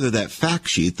put together that fact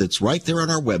sheet that's right there on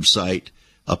our website,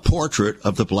 a portrait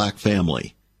of the black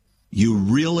family. You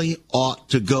really ought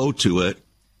to go to it,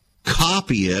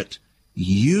 copy it,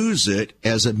 use it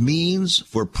as a means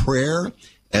for prayer,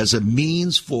 as a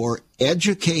means for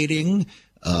educating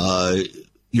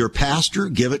your pastor.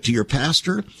 Give it to your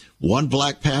pastor. One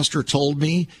black pastor told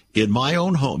me in my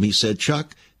own home, he said,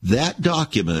 Chuck, that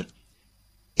document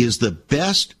is the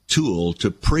best tool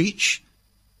to preach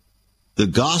the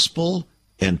gospel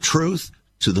and truth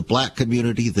to the black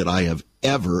community that I have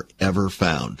ever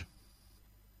found.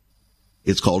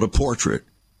 It's called A Portrait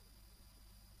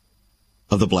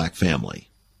of the Black Family.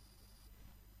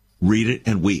 Read it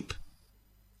and weep.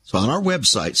 So on our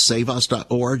website,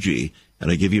 saveus.org,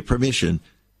 and I give you permission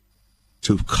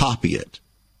to copy it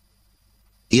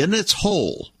in its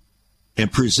whole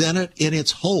and present it in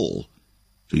its whole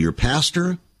to your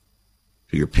pastor,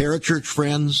 to your parachurch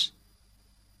friends,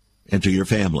 and to your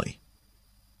family.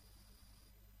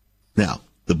 Now,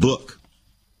 the book,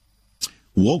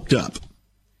 Woked Up,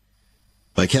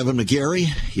 by Kevin McGary.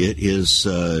 It is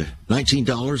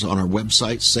 $19 on our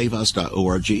website,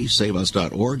 saveus.org,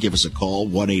 saveus.org. Give us a call,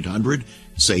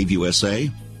 1-800-SAVE-USA.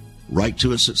 Write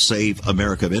to us at Save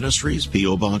America Ministries,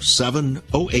 P.O. Box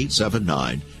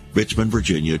 70879, Richmond,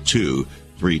 Virginia,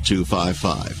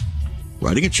 23255.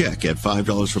 Writing a check at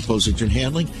 $5 for postage and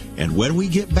handling. And when we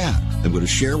get back, I'm going to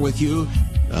share with you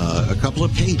a couple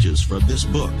of pages from this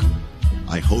book.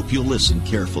 I hope you'll listen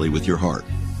carefully with your heart.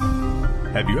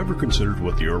 Have you ever considered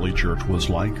what the early church was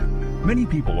like? Many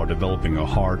people are developing a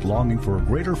heart longing for a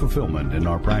greater fulfillment in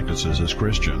our practices as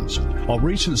Christians. A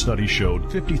recent study showed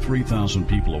 53,000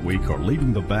 people a week are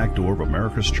leaving the back door of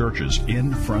America's churches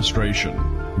in frustration.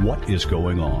 What is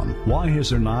going on? Why has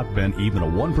there not been even a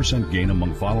 1% gain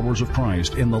among followers of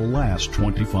Christ in the last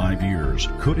 25 years?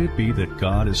 Could it be that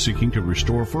God is seeking to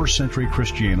restore first century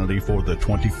Christianity for the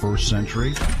 21st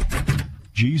century?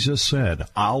 Jesus said,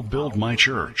 I'll build my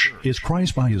church. Is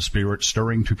Christ by his Spirit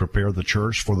stirring to prepare the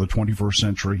church for the 21st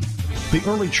century? The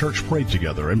early church prayed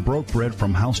together and broke bread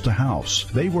from house to house.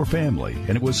 They were family,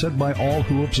 and it was said by all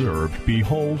who observed,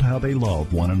 behold how they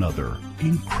love one another.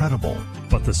 Incredible.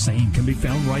 But the same can be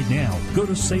found right now. Go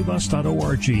to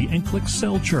saveus.org and click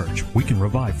Cell Church. We can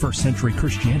revive first century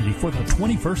Christianity for the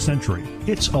 21st century.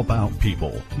 It's about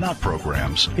people, not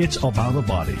programs. It's about a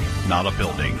body, not a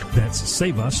building. That's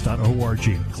saveus.org.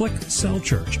 Click Cell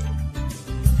Church.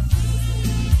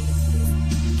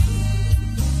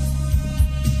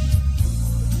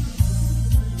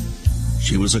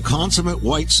 She was a consummate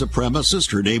white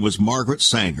supremacist. Her name was Margaret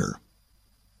Sanger.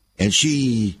 And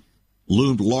she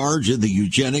loomed large in the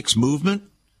eugenics movement,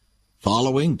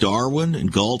 following Darwin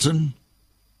and Galton.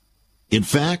 In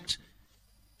fact,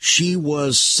 She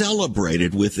was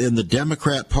celebrated within the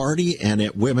Democrat Party and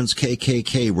at women's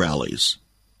KKK rallies.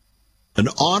 An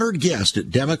honored guest at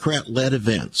Democrat-led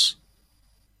events.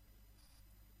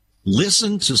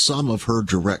 Listen to some of her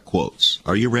direct quotes.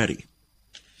 Are you ready?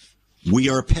 We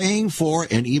are paying for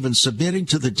and even submitting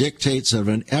to the dictates of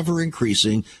an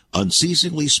ever-increasing,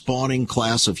 unceasingly spawning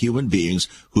class of human beings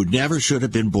who never should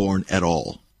have been born at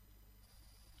all.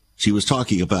 She was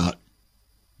talking about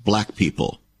black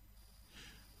people.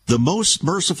 The most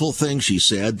merciful thing, she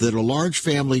said, that a large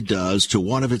family does to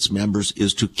one of its members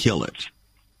is to kill it.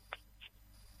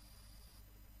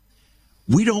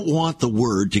 We don't want the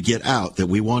word to get out that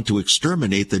we want to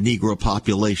exterminate the Negro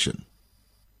population.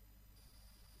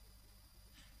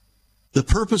 The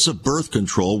purpose of birth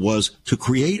control was to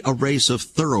create a race of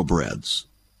thoroughbreds.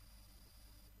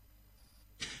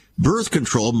 Birth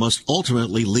control must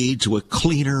ultimately lead to a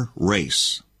cleaner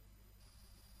race.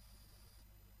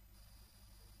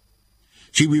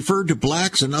 She referred to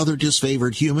blacks and other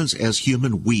disfavored humans as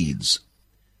human weeds,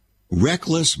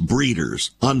 reckless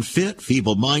breeders, unfit,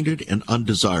 feeble-minded, and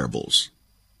undesirables.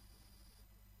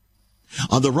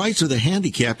 On the rights of the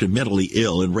handicapped and mentally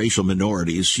ill and racial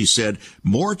minorities, she said,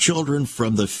 more children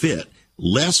from the fit,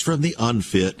 less from the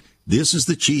unfit. This is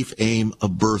the chief aim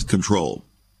of birth control.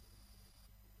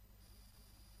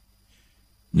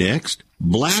 Next,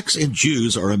 blacks and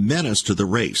Jews are a menace to the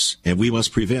race, and we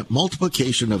must prevent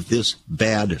multiplication of this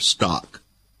bad stock.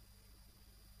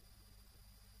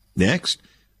 Next,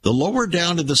 the lower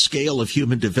down in the scale of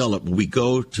human development we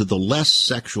go to, the less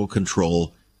sexual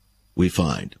control we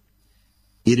find.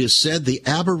 It is said the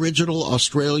Aboriginal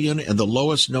Australian and the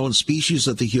lowest known species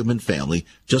of the human family,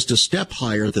 just a step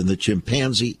higher than the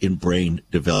chimpanzee in brain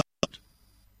development.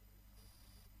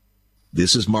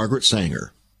 This is Margaret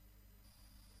Sanger.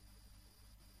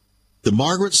 The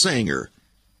Margaret Sanger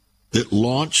that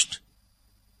launched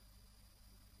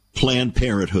Planned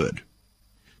Parenthood,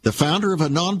 the founder of a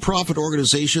nonprofit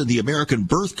organization, the American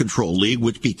Birth Control League,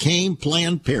 which became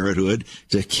Planned Parenthood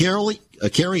to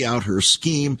carry out her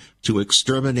scheme to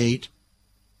exterminate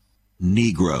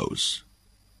Negroes.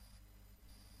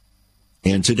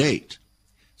 And to date,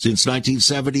 since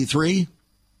 1973,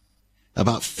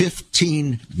 about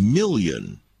 15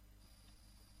 million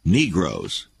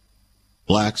Negroes,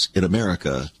 blacks in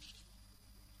America,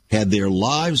 had their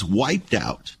lives wiped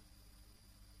out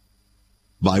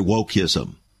by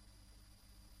wokeism.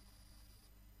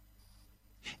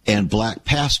 And black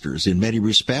pastors, in many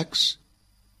respects,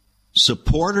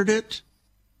 supported it,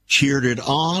 cheered it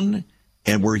on,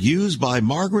 and were used by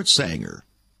Margaret Sanger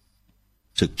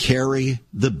to carry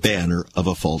the banner of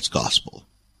a false gospel.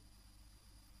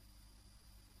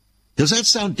 Does that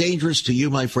sound dangerous to you,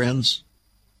 my friends?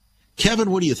 Kevin,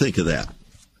 what do you think of that?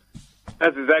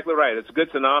 That's exactly right. It's a good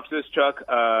synopsis, Chuck.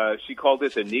 She called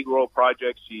it the Negro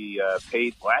Project. She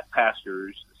paid black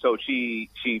pastors. So she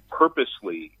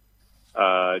purposely,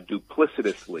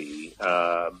 duplicitously,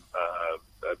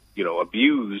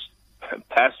 abused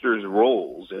pastors'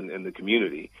 roles in the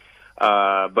community.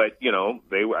 But,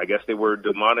 I guess they were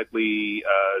demonically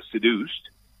seduced.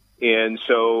 And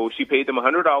so she paid them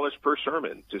 $100 per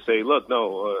sermon to say, look,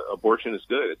 no, abortion is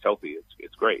good. It's healthy.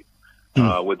 It's great.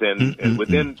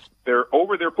 Within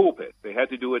their pulpit, they had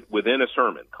to do it within a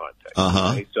sermon context.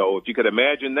 Right? So if you could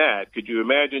imagine that, could you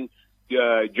imagine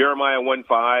Jeremiah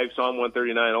 1:5, Psalm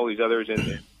 139, all these others,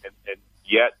 and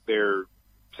yet they're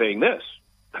saying this?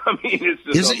 I mean, it's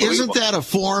just isn't that a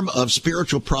form of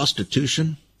spiritual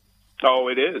prostitution? Oh,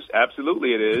 it is.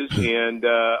 Absolutely, it is. And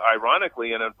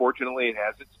ironically and unfortunately,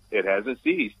 it hasn't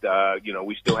ceased.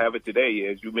 We still have it today.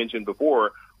 As you mentioned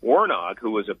before, Warnock,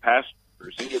 who was a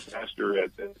senior pastor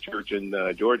at the church in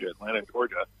Atlanta,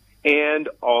 Georgia, and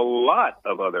a lot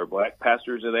of other black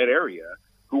pastors in that area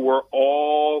who were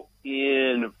all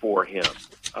in for him.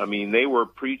 I mean, they were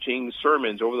preaching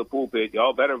sermons over the pulpit.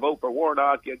 Y'all better vote for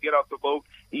Warnock. Get off the vote.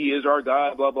 He is our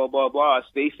God, blah, blah, blah, blah.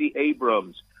 Stacey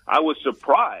Abrams. I was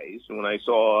surprised when I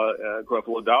saw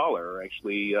Gruffalo Dollar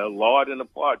actually laud and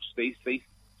applaud Stacey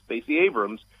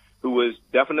Abrams, who was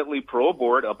definitely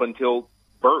pro-abort up until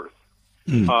birth.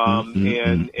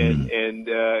 And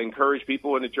encourage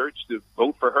people in the church to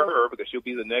vote for her because she'll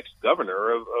be the next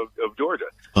governor of Georgia.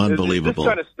 Unbelievable. This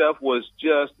kind of stuff was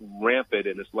just rampant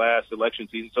in this last election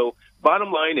season. So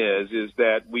bottom line is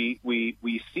that we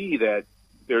see that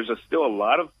there's still a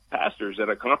lot of pastors that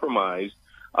are compromised,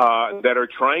 that are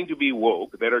trying to be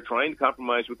woke, that are trying to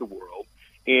compromise with the world.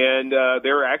 And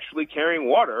they're actually carrying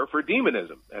water for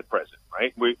demonism at present,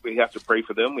 right? We have to pray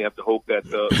for them. We have to hope that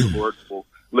the Lord will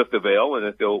lift the veil and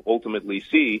that they'll ultimately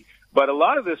see. But a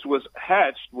lot of this was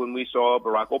hatched when we saw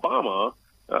Barack Obama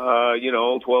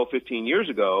 12, 15 years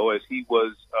ago, as he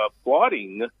was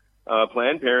applauding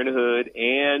Planned Parenthood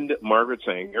and Margaret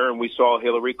Sanger, and we saw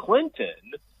Hillary Clinton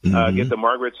get the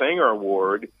Margaret Sanger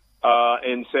Award,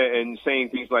 and saying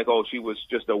things like, "Oh, she was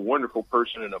just a wonderful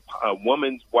person and a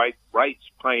woman's rights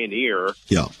pioneer."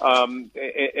 Yeah.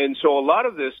 And so a lot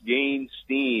of this gained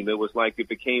steam. It was like it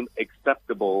became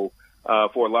acceptable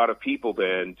for a lot of people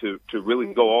then to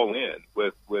really go all in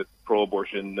with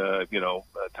pro-abortion,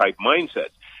 type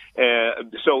mindsets.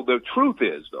 So the truth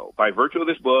is, though, by virtue of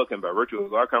this book and by virtue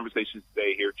of our conversations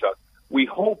today here, Chuck, we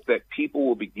hope that people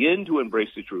will begin to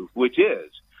embrace the truth, which is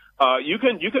you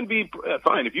can be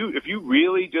fine if you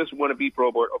really just want to be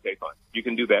pro-abort. Okay, fine, you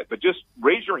can do that, but just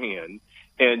raise your hand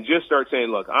and just start saying,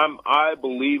 "Look, I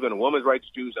believe in a woman's right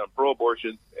to choose. I'm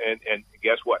pro-abortion, and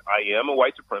guess what? I am a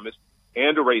white supremacist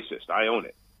and a racist. I own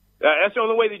it." That's the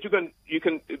only way that you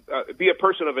can be a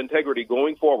person of integrity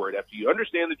going forward after you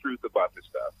understand the truth about this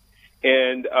stuff,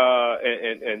 and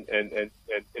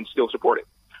still support it.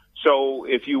 So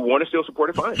if you want to still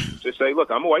support it, fine. Just say, "Look,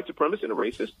 I'm a white supremacist and a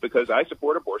racist because I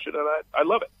support abortion and I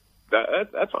love it."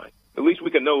 That's fine. At least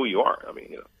we can know who you are. I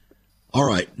mean, All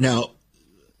right. Now,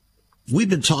 we've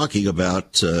been talking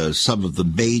about some of the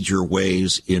major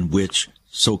ways in which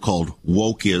so-called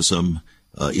wokeism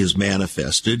is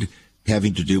manifested,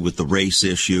 having to do with the race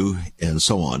issue and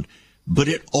so on. But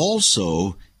it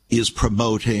also is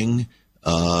promoting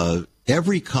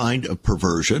every kind of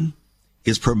perversion,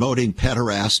 is promoting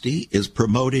pederasty, is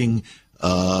promoting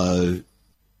homophobia,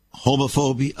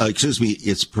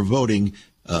 it's promoting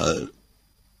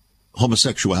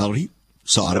homosexuality,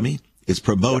 sodomy, it's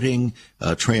promoting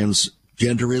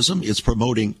transgenderism, it's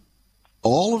promoting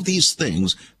all of these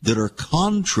things that are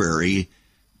contrary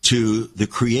to the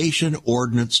creation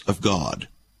ordinance of God.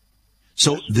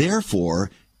 So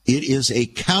therefore, it is a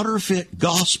counterfeit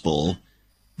gospel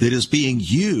that is being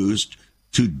used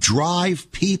to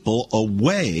drive people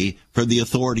away from the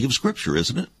authority of Scripture,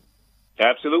 isn't it?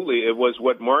 Absolutely. It was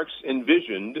what Marx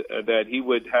envisioned, that he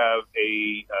would have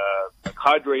a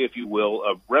cadre, if you will,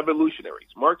 of revolutionaries,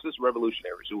 Marxist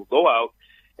revolutionaries, who will go out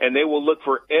and they will look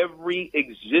for every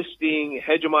existing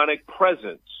hegemonic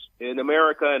presence in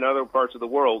America and other parts of the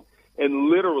world and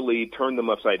literally turn them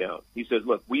upside down. He says,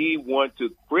 look, we want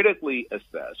to critically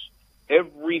assess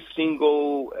every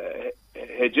single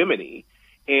hegemony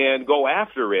and go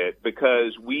after it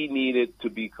because we need it to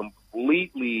be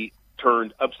completely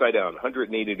turned upside down,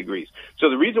 180 degrees. So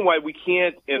the reason why we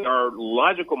can't, in our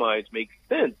logical minds, make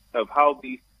sense of how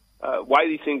why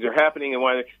these things are happening and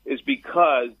why is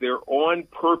because they're on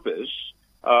purpose.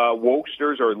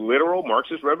 Wokesters are literal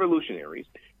Marxist revolutionaries,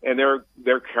 and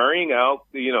they're carrying out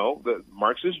the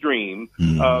Marxist dream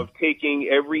of taking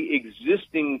every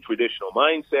existing traditional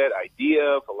mindset,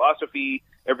 idea, philosophy,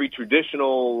 every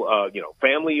traditional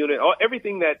family unit,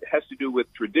 everything that has to do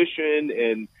with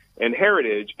tradition and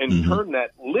heritage, and turn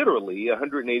that literally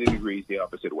 180 degrees the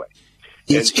opposite way.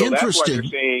 It's so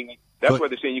interesting. That's why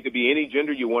they're saying you could be any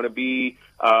gender you want to be,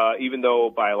 even though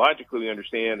biologically we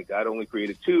understand that God only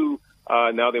created two.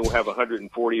 Now they will have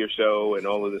 140 or so, and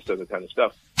all of this other kind of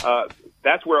stuff.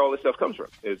 That's where all this stuff comes from.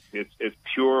 It's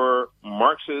pure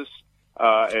Marxist,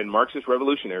 and Marxist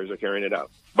revolutionaries are carrying it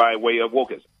out by way of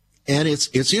wokeism. And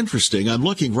it's interesting. I'm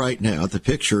looking right now at the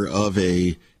picture of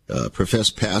a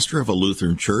professed pastor of a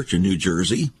Lutheran church in New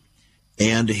Jersey,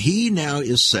 and he now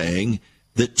is saying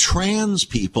that trans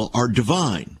people are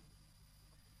divine.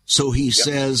 So he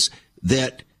says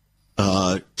that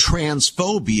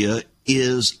transphobia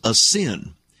is a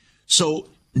sin. So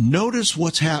notice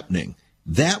what's happening.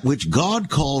 That which God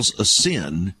calls a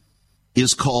sin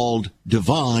is called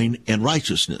divine and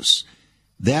righteousness.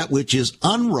 That which is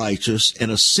unrighteous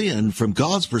and a sin from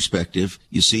God's perspective,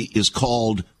 you see, is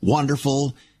called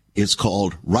wonderful. It's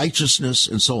called righteousness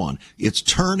and so on. It's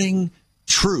turning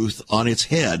truth on its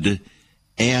head,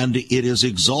 and it is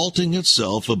exalting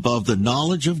itself above the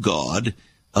knowledge of God,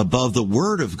 above the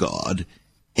Word of God.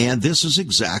 And this is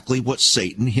exactly what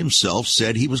Satan himself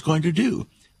said he was going to do.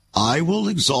 I will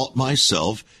exalt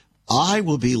myself. I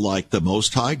will be like the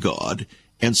Most High God.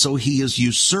 And so he is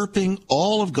usurping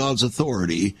all of God's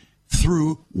authority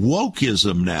through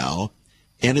wokeism now,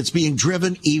 and it's being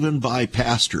driven even by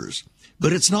pastors.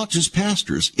 But it's not just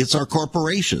pastors, it's our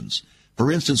corporations.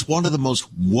 For instance, one of the most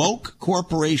woke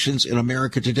corporations in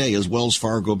America today is Wells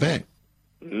Fargo Bank.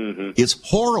 Mm-hmm. It's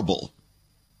horrible.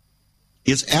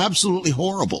 It's absolutely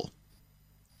horrible.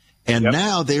 And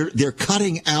now they're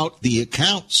cutting out the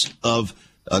accounts of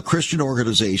Christian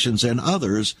organizations and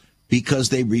others because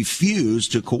they refuse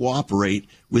to cooperate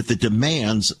with the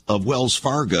demands of Wells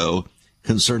Fargo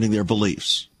concerning their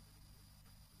beliefs.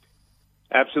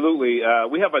 Absolutely.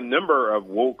 We have a number of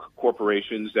woke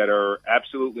corporations that are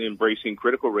absolutely embracing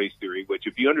critical race theory, which,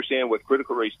 if you understand what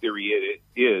critical race theory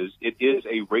is, it is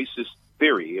a racist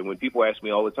theory. And when people ask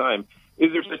me all the time,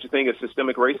 is there such a thing as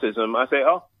systemic racism? I say,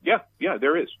 oh, yeah,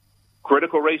 there is.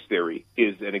 Critical race theory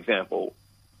is an example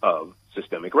of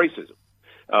systemic racism.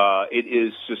 It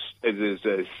is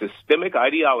a systemic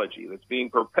ideology that's being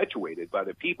perpetuated by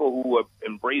the people who have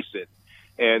embraced it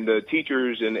and the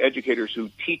teachers and educators who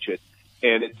teach it.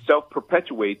 And it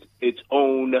self-perpetuates its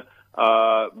own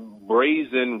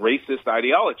brazen racist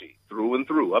ideology through and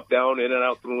through, up, down, in and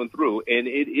out, through and through. And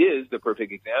it is the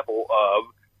perfect example of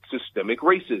systemic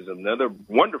racism. Another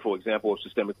wonderful example of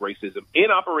systemic racism in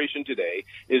operation today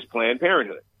is Planned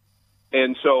Parenthood.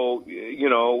 And so,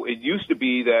 it used to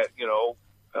be that,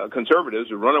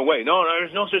 conservatives would run away. No,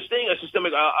 there's no such thing as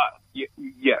systemic.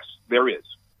 Yes, there is.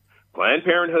 Planned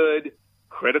Parenthood,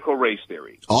 critical race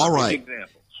theory. All right.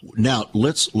 Examples. Now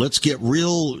let's get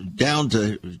real down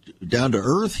to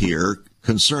earth here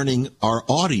concerning our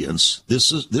audience.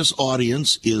 This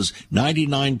audience is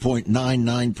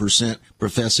 99.99%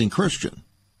 professing Christian.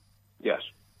 Yes.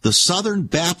 The Southern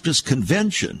Baptist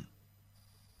Convention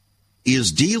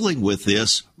is dealing with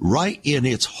this right in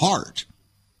its heart.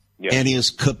 Yes. And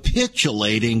is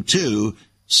capitulating to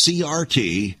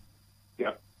CRT,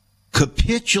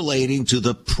 capitulating to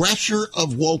the pressure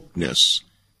of wokeness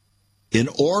in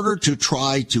order to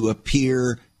try to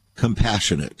appear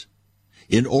compassionate,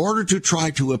 in order to try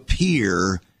to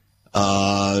appear,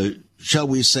 shall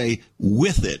we say,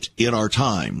 with it in our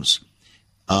times.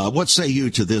 What say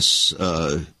you to this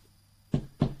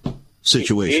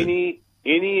situation?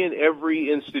 Any and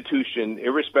every institution,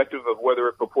 irrespective of whether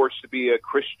it purports to be a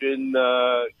Christian,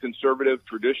 conservative,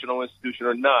 traditional institution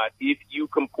or not, if you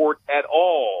comport at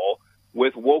all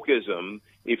with wokeism,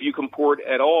 if you comport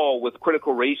at all with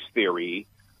critical race theory,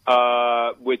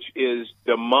 which is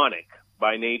demonic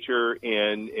by nature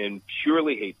and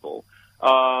purely hateful,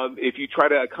 if you try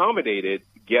to accommodate it,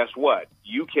 guess what?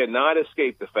 You cannot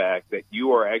escape the fact that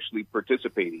you are actually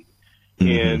participating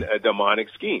in a demonic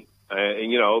scheme.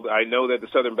 And, I know that the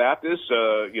Southern Baptists,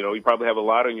 you probably have a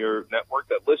lot on your network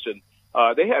that listen.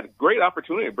 They had great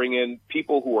opportunity to bring in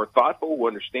people who are thoughtful, who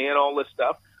understand all this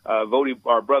stuff.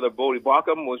 Our brother Bodie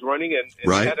Bauckham was running and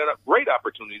had a great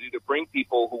opportunity to bring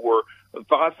people who were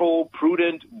thoughtful,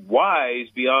 prudent, wise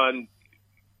beyond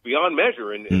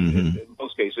measure in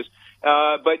most cases.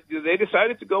 But they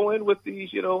decided to go in with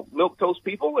these, milquetoast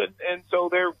people, and so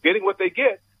they're getting what they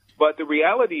get. But the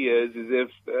reality is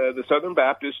if the Southern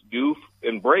Baptists do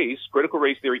embrace critical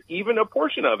race theory, even a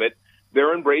portion of it,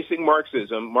 they're embracing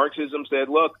Marxism. Marxism said,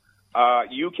 look,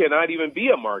 you cannot even be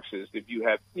a Marxist if you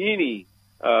have any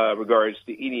regards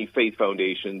to any faith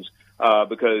foundations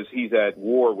because he's at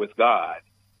war with God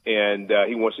and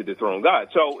he wants to dethrone God.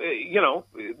 So,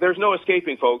 there's no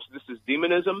escaping, folks. This is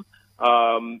demonism.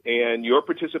 And your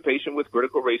participation with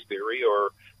critical race theory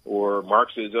or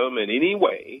Marxism in any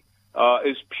way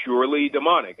is purely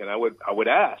demonic. And I would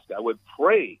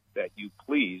pray that you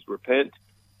please repent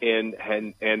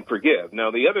and forgive.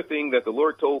 Now, the other thing that the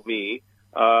Lord told me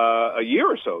a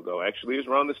year or so ago, actually, it was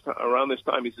around this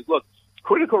time, he says, look,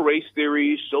 critical race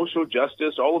theory, social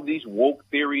justice, all of these woke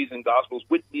theories and gospels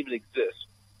wouldn't even exist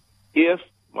if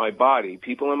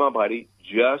people in my body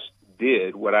just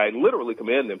did what I literally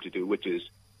command them to do, which is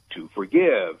to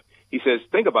forgive. He says,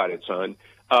 think about it, son.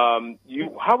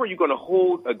 How are you going to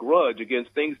hold a grudge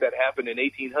against things that happened in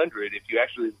 1800 if you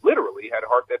actually literally had a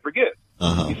heart that forgives?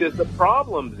 He says the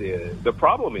problem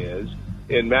is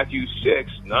in Matthew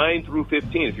 6:9 through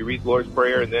 15. If you read the Lord's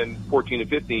Prayer and then 14 and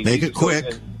 15, make it quick.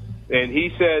 And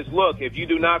he says, look, if you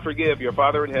do not forgive, your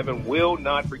Father in heaven will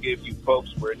not forgive you.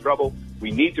 Folks, we're in trouble.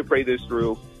 We need to pray this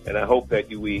through. And I hope that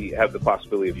we have the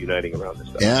possibility of uniting around this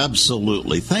stuff.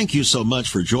 Absolutely. Thank you so much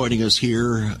for joining us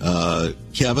here,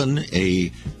 Kevin,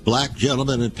 a black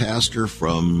gentleman and pastor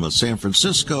from San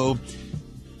Francisco,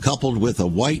 coupled with a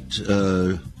white,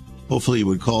 hopefully you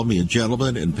would call me a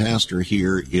gentleman, and pastor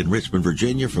here in Richmond,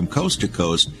 Virginia, from coast to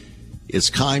coast. It's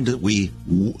kind that we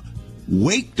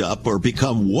waked up or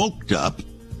become woked up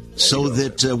so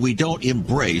that we don't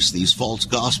embrace these false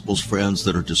gospels, friends,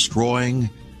 that are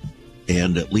destroying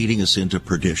and leading us into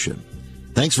perdition.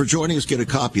 Thanks for joining us. Get a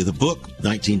copy of the book,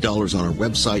 $19 on our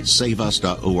website,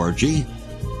 saveus.org.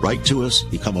 Write to us,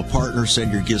 become a partner,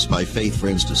 send your gifts by faith,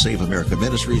 friends, to Save America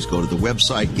Ministries. Go to the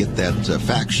website, get that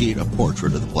fact sheet, a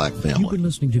portrait of the black family. You've been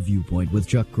listening to Viewpoint with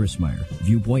Chuck Christmeyer.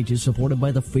 Viewpoint is supported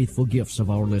by the faithful gifts of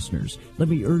our listeners. Let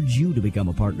me urge you to become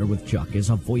a partner with Chuck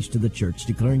as a voice to the church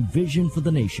declaring vision for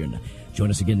the nation. Join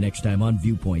us again next time on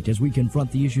Viewpoint as we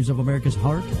confront the issues of America's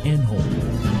heart and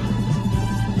home.